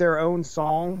covered their own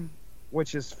song,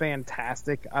 which is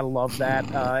fantastic. I love that.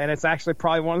 And it's actually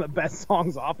probably one of the best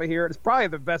songs off of here. It's probably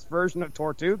the best version of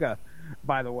Tortuga,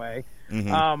 by the way,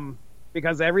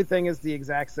 because everything is the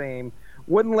exact same.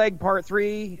 Wooden Leg Part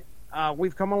 3,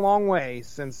 we've come a long way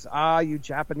since, you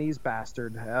Japanese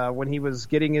bastard, when he was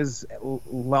getting his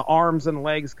arms and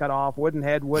legs cut off, wooden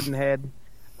head.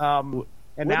 And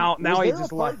now he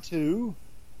just part 2?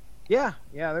 Yeah,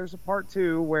 there's a part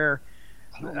 2 where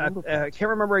I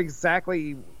can't remember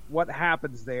exactly what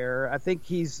happens there. I think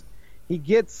he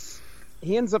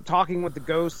ends up talking with the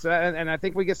ghosts, and I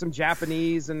think we get some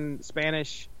Japanese and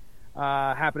Spanish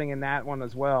happening in that one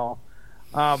as well.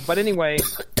 But anyway,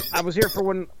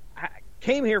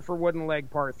 came here for Wooden Leg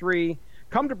Part 3.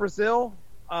 Come to Brazil.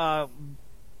 I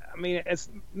mean, it's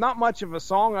not much of a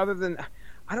song other than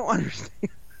I don't understand.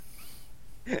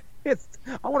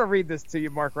 I want to read this to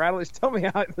you, Mark Rattledge. Tell me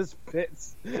how this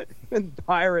fits in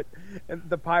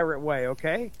the pirate way,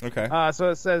 okay? Okay.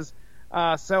 So it says,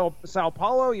 Sao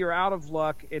Paulo, you're out of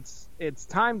luck. It's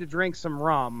time to drink some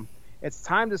rum. It's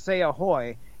time to say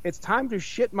ahoy. It's time to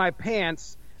shit my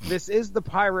pants. This is the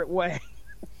pirate way.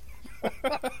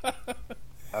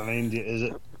 I mean, is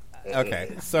it...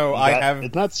 Okay, so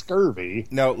it's not scurvy.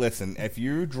 No, listen. If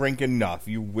you drink enough,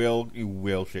 you will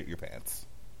shit your pants.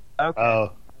 Okay.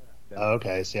 Oh,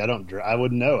 okay. See, I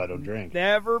wouldn't know. I don't drink.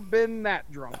 Never been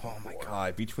that drunk. Oh my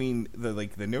god! Between the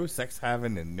no sex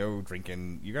having and no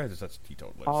drinking, you guys are such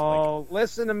teetotalers. Oh,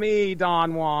 listen to me,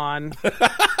 Don Juan.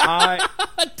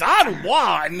 Don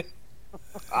Juan.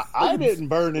 I didn't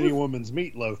burn any woman's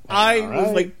meatloaf pan. I all was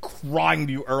right? like crying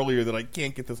to you earlier that I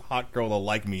can't get this hot girl to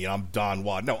like me, and I'm Don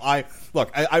Juan. No,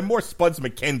 I'm more Spuds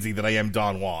McKenzie than I am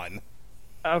Don Juan.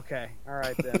 Okay, all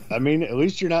right then. I mean, at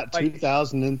least you're not Like-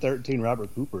 2013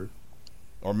 Robert Cooper.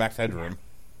 Or Max Headroom.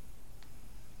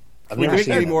 I've We're never making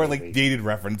seen any that more movie. like dated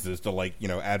references to like,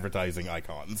 advertising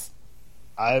icons.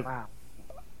 Wow.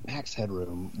 Max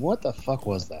Headroom. What the fuck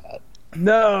was that?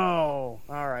 No.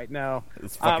 All right, no.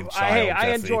 It's fucking child, Hey, I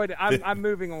Jesse. enjoyed it. I'm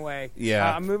moving away.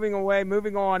 Yeah. I'm moving away.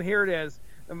 Moving on. Here it is.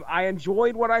 I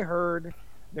enjoyed what I heard.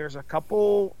 There's a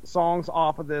couple songs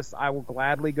off of this I will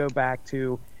gladly go back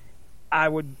to. I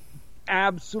would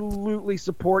absolutely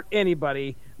support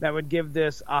anybody that would give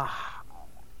this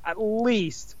at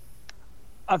least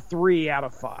a 3 out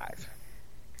of 5.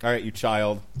 All right, you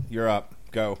child, you're up.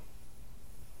 Go.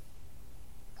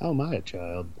 How am I a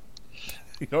child?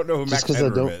 You don't know who Just Max 'cause I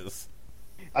Headroom don't- is.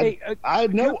 Hey, I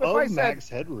know if I of said- Max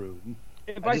Headroom.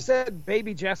 If I I just- said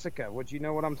Baby Jessica, would you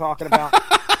know what I'm talking about?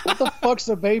 What the fuck's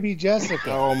a baby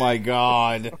Jessica? Oh my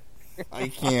god. I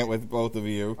can't with both of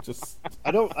you. Just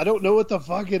I don't know what the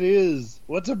fuck it is.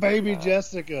 What's a baby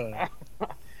Jessica?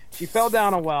 She fell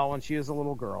down a well when she was a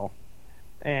little girl.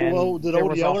 And Well, did there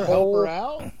old was a Yeller help whole- her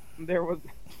out? There was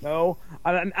no.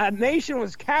 A nation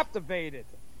was captivated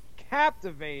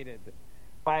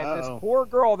by this Uh-oh. poor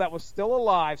girl that was still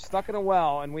alive, stuck in a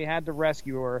well, and we had to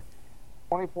rescue her.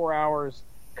 24 hours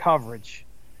coverage.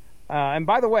 And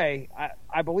by the way,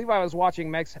 I believe I was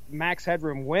watching Max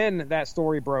Headroom when that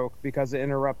story broke because it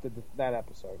interrupted that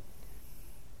episode.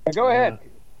 But go ahead.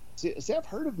 See, I've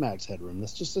heard of Max Headroom.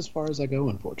 That's just as far as I go,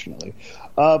 unfortunately.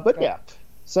 But yeah.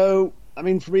 So, I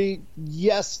mean, for me,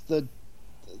 yes, the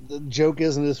joke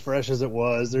isn't as fresh as it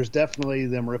was. There's definitely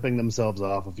them ripping themselves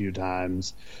off a few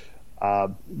times.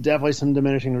 Definitely some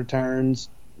diminishing returns.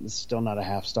 It's still not a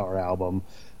half-star album.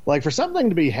 Like, for something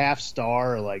to be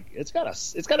half-star, like, it's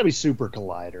gotta be Super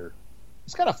Collider.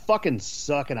 It's gotta fucking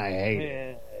suck, and I hate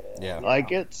it. yeah.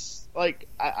 Like, it's like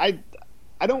I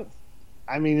don't.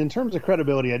 I mean, in terms of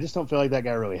credibility, I just don't feel like that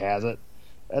guy really has it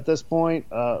at this point.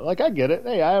 Like, I get it.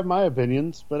 Hey, I have my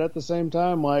opinions, but at the same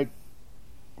time, like,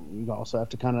 you also have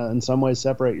to kind of, in some ways,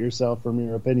 separate yourself from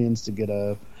your opinions to get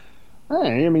a.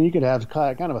 Hey, I mean, you could have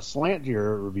kind of a slant to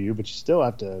your review, but you still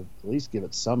have to at least give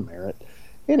it some merit.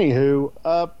 Anywho,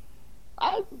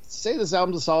 I'd say this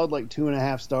album's a solid, like,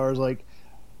 2.5 stars, like,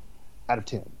 out of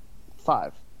 10.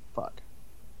 5. Fuck.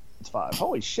 It's 5.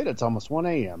 Holy shit, it's almost 1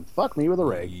 a.m. Fuck me with a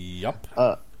rig. Yup.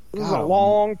 This is a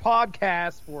long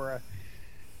podcast for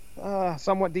a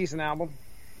somewhat decent album.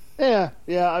 Yeah,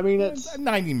 I mean, it's...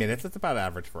 90 minutes. That's about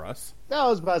average for us. I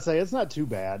was about to say, it's not too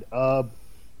bad.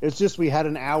 It's just we had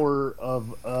an hour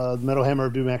of Metal Hammer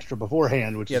of Doom Extra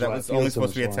beforehand, which Yeah, is that why was it feels only so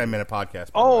supposed to be a much longer. 10-minute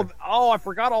podcast. by the way. I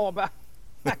forgot all about.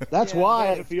 That's Yeah, why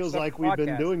yeah, it feels it's a like we've been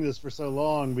podcast. doing this for so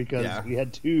long, because Yeah. we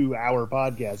had 2-hour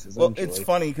podcasts, essentially. Well, it's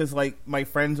funny because like my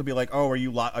friends will be like, "Oh, are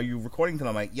you recording tonight?"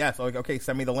 I'm like, "Yes." I'm like, "Okay,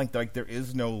 send me the link." They're like, "There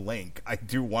is no link. I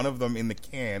do one of them in the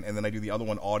can, and then I do the other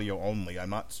one audio only. I'm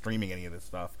not streaming any of this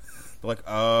stuff." They're like,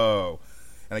 "Oh,"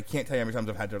 and I can't tell you how many times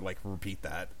I've had to like repeat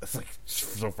that. It's like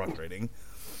so frustrating.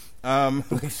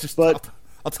 It's just, But-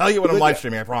 I'll tell you when I'm but live yeah.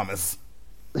 streaming. I promise.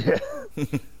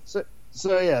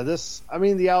 So yeah,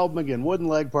 the album again, Wooden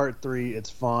Leg Part 3, it's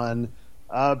fun.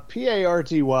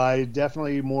 Party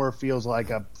definitely more feels like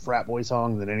a frat boy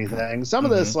song than anything. Some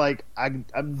of this, like, I'm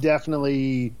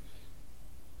definitely,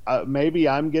 maybe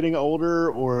I'm getting older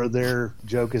or their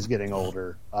joke is getting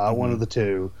older. One of the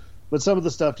two. But some of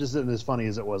the stuff just isn't as funny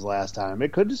as it was last time.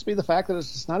 It could just be the fact that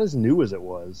it's just not as new as it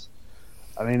was.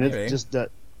 I mean, it's Maybe. just,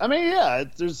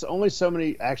 there's only so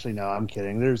many, actually, no, I'm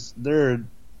kidding.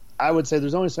 I would say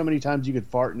there's only so many times you could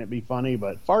fart and it be funny,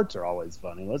 but farts are always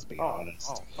funny. Let's be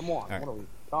honest. Come on. right. What are we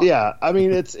talking Yeah, I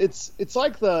mean it's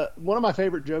like one of my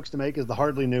favorite jokes to make is the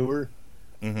hardly newer.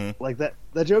 Mm-hmm. Like that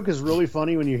joke is really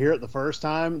funny when you hear it the first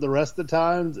time. The rest of the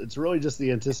times, it's really just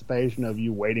the anticipation of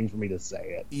you waiting for me to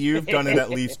say it. You've done it at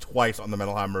least twice on the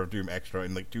Metal Hammer of Doom Extra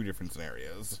in like 2 different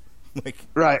scenarios. Like,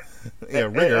 Right? yeah,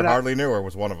 Rigger and I- hardly knew her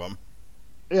was one of them.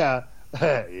 Yeah,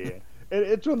 yeah.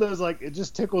 It's one of those, like, it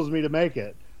just tickles me to make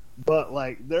it. But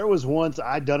like, there was once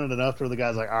I'd done it enough where the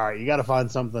guy's like, "All right, you got to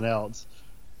find something else."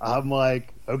 I'm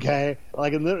like, "Okay,"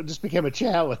 like, and then it just became a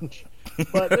challenge.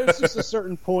 But there's just a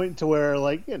certain point to where,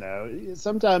 like,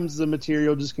 sometimes the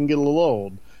material just can get a little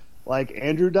old. Like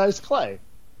Andrew Dice Clay,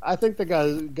 I think the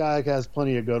guy has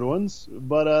plenty of good ones,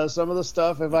 but some of the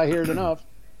stuff, if I hear it enough,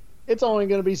 it's only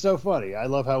going to be so funny. I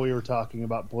love how we were talking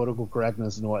about political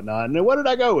correctness and whatnot. And what did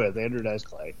I go with? Andrew Dice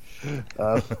Clay.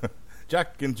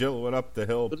 Jack and Jill went up the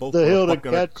hill. Both The hill to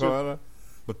fucking a catch a- corner.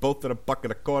 with both at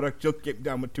 $1.25. Jill came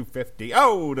down with $2.50.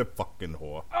 Oh, the fucking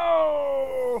whore.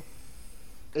 Oh!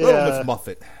 Little Miss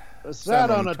Muffet. Sat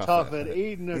on a tuffet,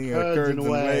 eating her curds and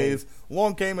ways.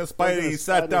 Along came a Spidey, he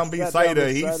sat down beside her.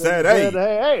 He said,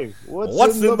 hey,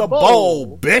 what's in the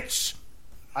bowl, bitch?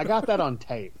 I got that on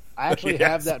tape. I actually Yes,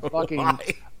 have that so fucking...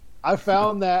 I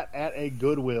found that at a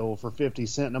Goodwill for 50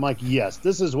 cents, and I'm like, yes,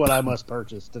 this is what I must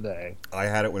purchase today. I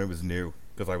had it when it was new,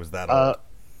 because I was that old.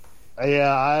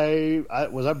 Yeah, I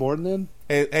was I born then?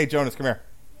 Hey, Jonas, come here.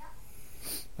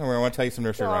 I want to tell you some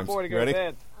nursery rhymes. Boy to You go ready? to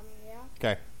bed. Yeah.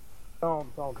 Okay.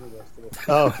 Don't do this to this.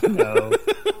 Oh, no.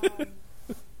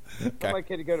 Tell my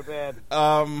kid to go to bed.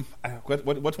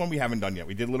 What's one we haven't done yet?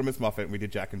 We did Little Miss Muffet and we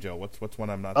did Jack and Jill. What's one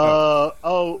I'm not?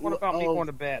 What about me going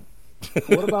to bed?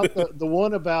 What about the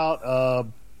one about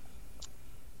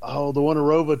the one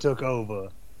Arova took over,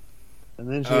 and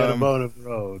then she had a bone of her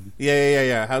own.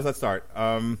 Yeah. How's that start?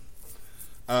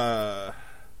 I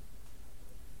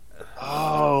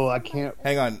can't.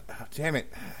 Hang on. Damn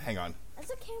it. Hang on.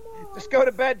 That's a camel. Just go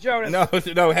to bed, Jonas. No.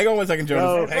 Hang on 1 second, Jonas.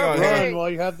 No, hang on. run while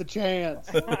you have the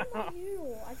chance. What about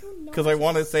you? I do not. Because I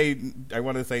want to say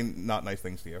not nice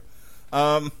things to you.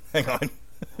 Hang on.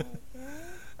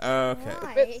 Okay.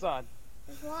 Why? Bit, son.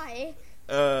 Why?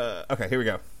 Okay. Here we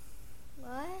go.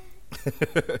 What?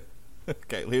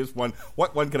 Okay. Here's one.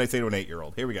 What one can I say to an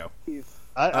 8-year-old? Here we go.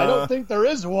 I don't think there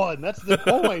is one. That's the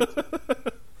point.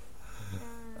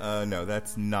 No,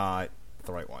 that's not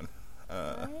the right one.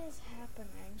 What is happening?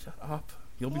 Shut up.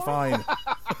 You'll be fine.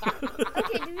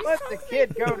 Okay, do you Let sound the like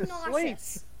kid go you're to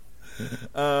nauseous?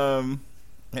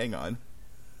 Hang on.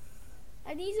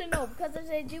 I need to know because if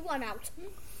they do, I'm out.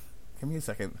 Give me a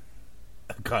second.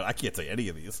 God, I can't say any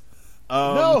of these.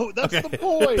 No, that's okay. the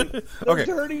point. The Okay.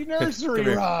 dirty nursery Come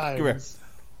here. rhymes. Come here.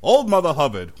 Old Mother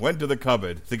Hubbard went to the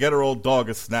cupboard to get her old dog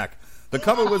a snack. The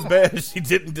cupboard was bare. She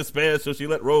didn't despair, so she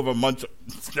let Rover munch.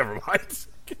 Never mind.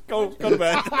 Go to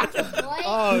bed. What?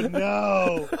 Oh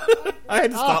no! I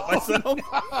had to stop myself.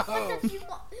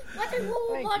 What did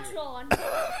Rover munch on?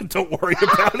 Don't worry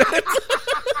about it.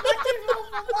 What did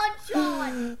Rover munch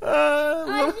on?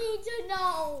 I need to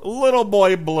know. Little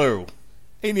boy Blue.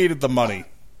 He needed the money.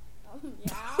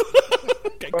 Yeah.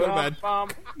 Okay, go to bed.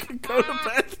 Go to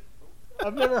bed.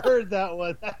 I've never heard that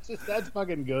one. That's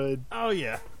fucking good. Oh,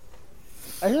 yeah.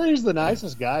 I hear he's the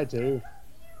nicest guy too.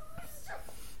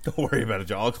 Don't worry about it,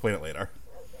 Joe. I'll explain it later.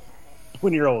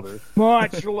 When you're older.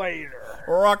 Much later.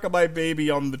 Rockin' my baby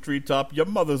on the treetop. Your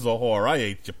mother's a whore. I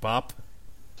ate you, Pop.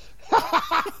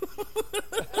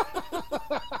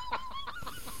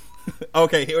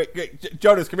 Okay, here, wait,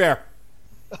 Jonas, come here.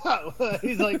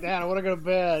 He's like, man, I want to go to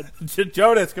bed.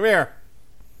 Jonas, come here.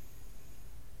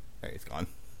 Hey, he's gone.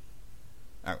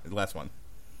 All right, the last one.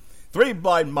 3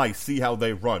 blind mice, see how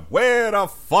they run. Where the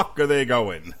fuck are they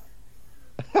going?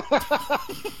 All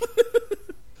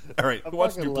right, who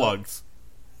wants to do plugs?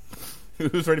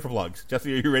 Who's ready for plugs?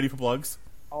 Jesse, are you ready for plugs?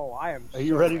 Oh, I am. Are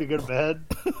you ready to go to bed?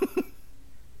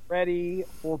 Ready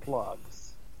for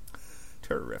plugs.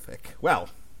 Terrific. Well,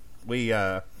 we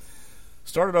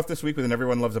started off this week with an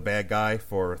Everyone Loves a Bad Guy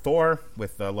for Thor,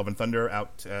 with Love and Thunder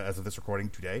out as of this recording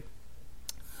today.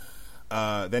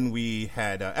 Then we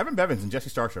had Evan Bevins and Jesse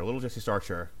Starcher, little Jesse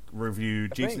Starcher,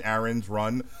 reviewed Jason Aaron's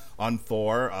run on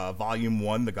Thor, Volume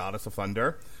 1, The Goddess of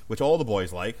Thunder, which all the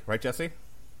boys like. Right, Jesse?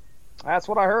 That's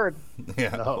what I heard.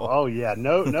 Yeah. Oh yeah,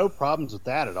 no problems with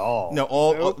that at all. No,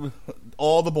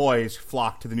 all the boys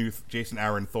flocked to the new Jason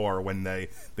Aaron Thor when they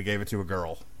gave it to a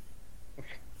girl.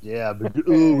 Yeah, but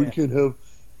we can't have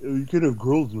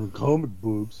girls in comic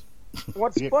books.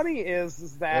 What's funny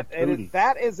is that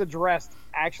that is addressed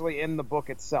actually in the book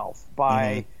itself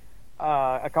by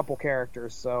a couple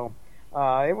characters. So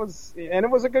it was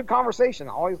a good conversation.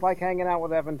 I always like hanging out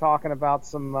with Evan, talking about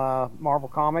some Marvel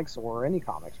comics or any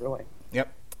comics, really.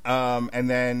 Yep. And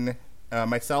then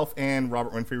myself and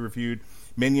Robert Winfrey reviewed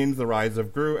Minions: The Rise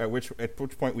of Gru. At which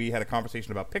point we had a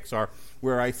conversation about Pixar,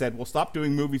 where I said, "Well, stop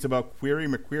doing movies about Query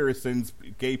McQuarrison's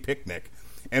gay picnic."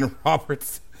 And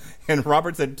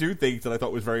Robert said 2 things that I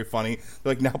thought was very funny.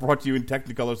 They're like, now brought to you in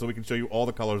Technicolor so we can show you all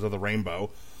the colors of the rainbow.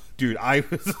 Dude, I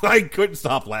couldn't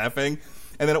stop laughing.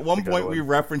 And then at one point we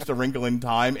referenced A Wrinkle in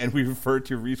Time, and we referred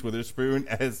to Reese Witherspoon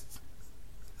as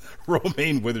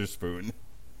Romaine Witherspoon.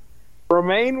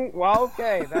 Romaine? Well,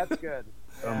 okay, that's good.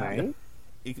 Romaine?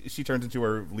 She turns into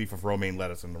a leaf of romaine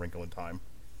lettuce in A Wrinkle in Time.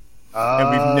 And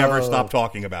we've never stopped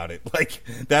talking about it. Like,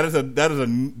 that is a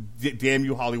damn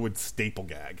you Hollywood staple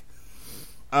gag.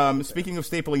 Speaking of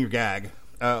stapling your gag,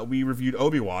 we reviewed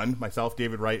Obi-Wan, myself,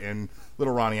 David Wright, and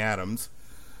little Ronnie Adams.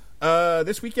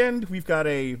 This weekend we're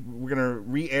gonna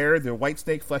re-air the White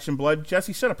Snake Flesh and Blood.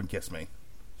 Jesse, shut up and kiss me.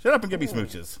 Shut up and give me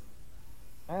smooches.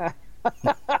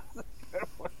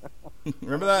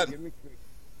 Remember that?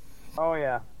 Oh,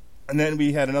 yeah. And then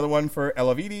we had another one for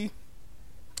Elavidi.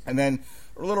 And then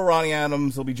little Ronnie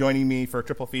Adams will be joining me for a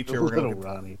triple feature. Little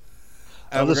Ronnie.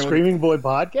 On the Screaming Boy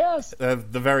podcast?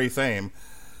 The very same.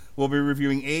 We'll be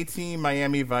reviewing A-Team,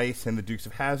 Miami Vice, and the Dukes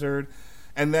of Hazzard.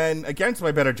 And then, against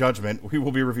my better judgment, we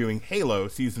will be reviewing Halo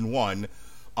Season 1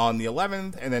 on the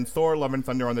 11th, and then Thor, Love and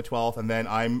Thunder on the 12th, and then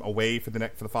I'm away for the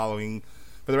rest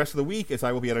of the week, as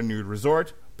I will be at a nude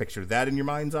resort. Picture that in your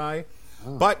mind's eye.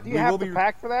 Oh. But Do you have to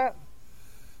pack for that?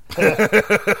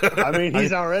 I mean,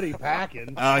 he's already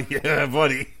packing. Yeah,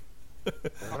 buddy.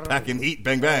 Packing heat,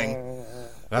 bang, bang.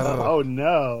 Oh,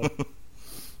 no.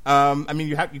 I mean,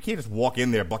 you can't just walk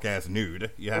in there buck-ass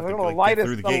nude. You have to get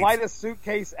through the gates. The lightest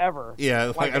suitcase ever.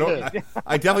 Yeah,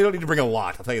 I definitely don't need to bring a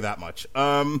lot, I'll tell you that much.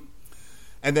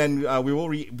 And then we will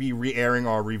be re-airing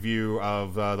our review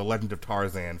of The Legend of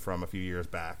Tarzan from a few years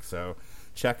back. So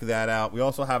check that out. We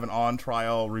also have an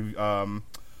on-trial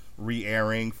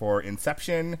re-airing for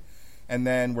Inception. And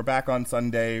then we're back on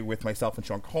Sunday with myself and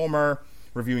Sean Comer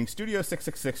reviewing Studio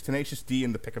 666, Tenacious D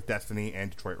and the Pick of Destiny,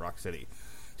 and Detroit Rock City.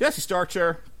 Jesse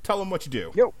Starcher, tell them what you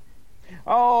do. Yo.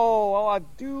 Oh, well, I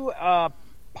do a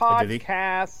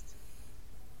podcast.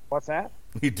 What's that?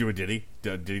 You do a ditty?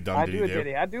 Ditty.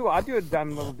 I do a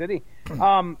dumb little ditty.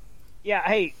 Yeah,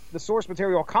 hey, the Source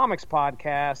Material Comics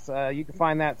podcast, you can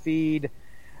find that feed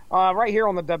right here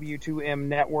on the W2M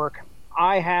network.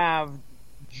 I have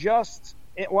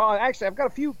I've got a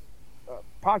few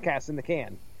podcasts in the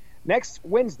can. Next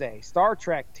Wednesday, Star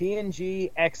Trek, TNG,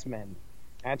 X-Men.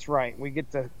 That's right. We get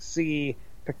to see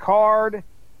Picard,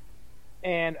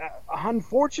 and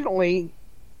unfortunately,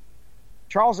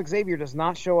 Charles Xavier does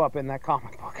not show up in that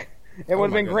comic book. It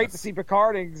would have been great to see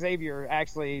Picard and Xavier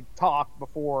actually talk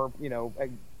before,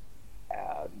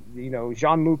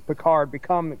 Jean-Luc Picard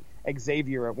become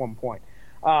Xavier at one point.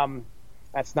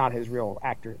 That's not his real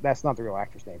actor. That's not the real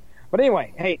actor's name. But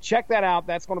anyway, hey, check that out.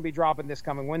 That's going to be dropping this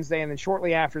coming Wednesday, and then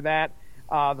shortly after that,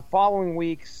 the following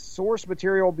week, Source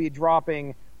Material will be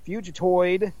dropping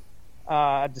Fugitoid,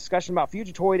 a discussion about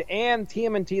Fugitoid and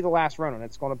TMNT The Last Ronin.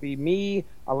 It's going to be me,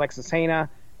 Alexis Hana,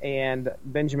 and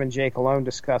Benjamin J. Colon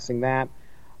discussing that.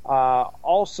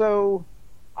 Also,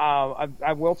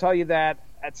 I will tell you that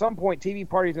at some point, TV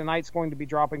Party Tonight's going to be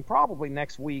dropping probably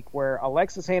next week, where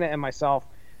Alexis Hana and myself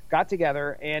got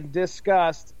together and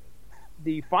discussed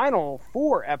the final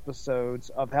 4 episodes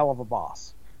of Hell of a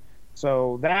Boss.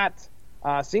 So that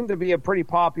seemed to be a pretty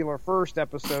popular first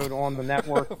episode on the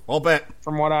network. I'll bet.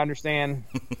 From what I understand.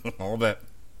 I'll bet.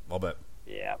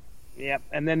 Yeah.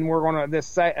 And then we're going to the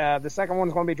second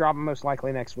one's going to be dropping most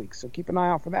likely next week. So keep an eye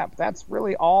out for that. But that's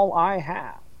really all I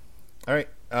have. All right.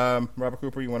 Robert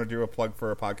Cooper, you want to do a plug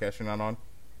for a podcast you're not on?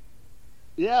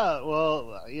 Yeah,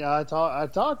 well, I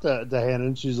talked to Hannah,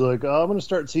 and she's like, "Oh, I'm going to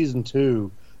start season 2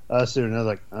 soon." And I was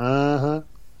like, "Uh-huh."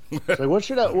 Like,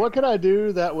 what could I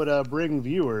do that would bring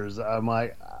viewers? I'm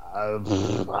like, I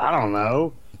don't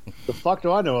know. The fuck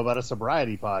do I know about a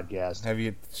sobriety podcast? Have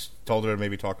you told her to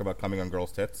maybe talk about coming on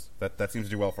girls' tits? That seems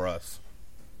to do well for us.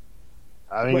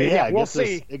 I mean,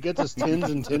 it gets us tens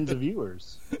and tens of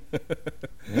viewers.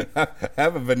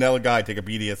 Have a vanilla guy take a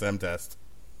BDSM test.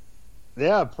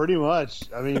 Yeah, pretty much.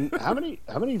 I mean, how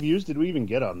many views did we even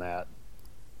get on that?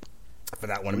 For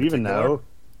that one, do we even know?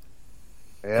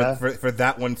 Yeah, for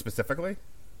that one specifically,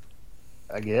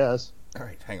 I guess. All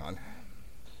right, hang on.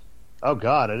 Oh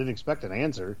God, I didn't expect an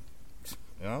answer.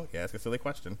 No, yeah, it's a silly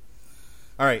question.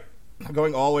 All right, I'm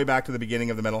going all the way back to the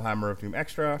beginning of the Metal Hammer of Doom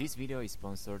Extra. This video is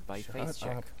sponsored by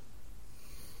FaceCheck.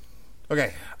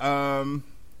 Okay,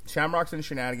 Shamrocks and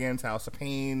Shenanigans House of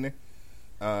Pain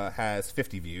has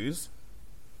 50 views.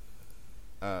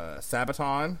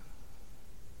 Sabaton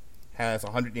has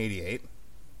 188.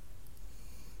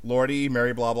 Lordy,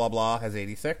 Mary Blah Blah Blah has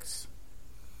 86.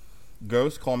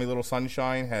 Ghost, Call Me Little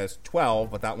Sunshine has 12,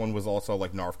 but that one was also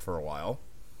like narfed for a while.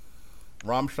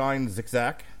 Rammstein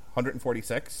Zigzag,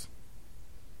 146.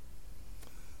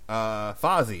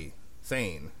 Fozzy,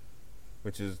 Sane,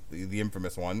 which is the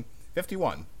infamous one,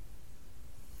 51.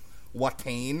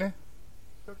 Watain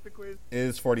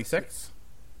is 46.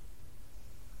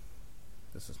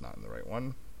 This is not in the right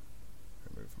one.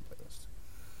 Remove from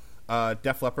playlist.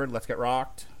 Def Leppard, Let's Get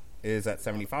Rocked is at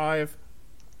 75.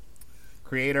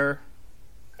 Creator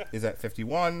is at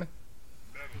 51.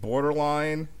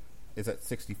 Borderline is at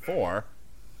 64.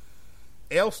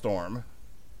 Alestorm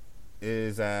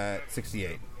is at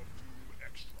 68.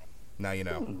 Now you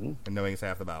know. Mm-hmm. And knowing is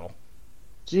half the battle.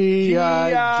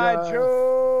 G.I.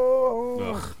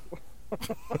 Joe! Ugh.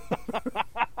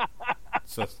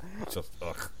 just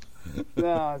ugh.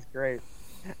 No, that's great.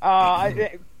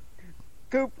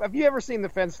 Coop, have you ever seen the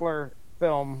Fensler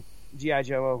film G.I.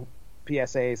 Joe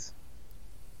PSAs?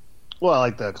 Well,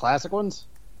 like the classic ones?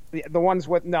 The ones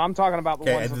with I'm talking about the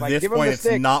Okay, ones at with, like, this give him point, the it's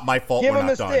stick. not my fault Give we're him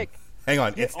not the done. stick. Hang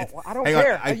on. I don't hang on,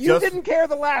 care. You just, didn't care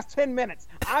the last 10 minutes.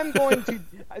 I'm going to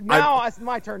now. It's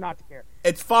my turn not to care.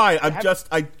 It's fine. I'm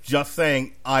just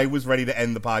saying I was ready to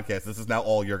end the podcast. This is now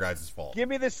all your guys' fault. Give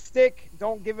me the stick.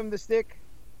 Don't give him the stick.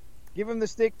 Give him the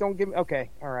stick. Don't give him. Okay,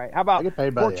 all right. How about I get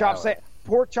paid by pork the chop hour.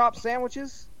 pork chop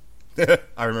sandwiches?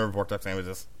 I remember pork chop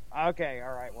sandwiches. Okay,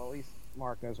 all right. Well, at least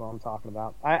Mark knows what I'm talking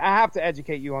about. I have to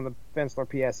educate you on the Fensler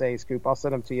PSA, Scoop. I'll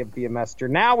send them to you via messenger.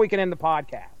 Now we can end the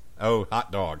podcast. Oh,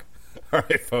 hot dog. All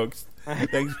right, folks.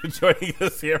 Thanks for joining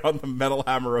us here on the Metal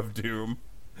Hammer of Doom.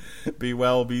 Be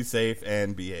well, be safe,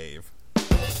 and behave.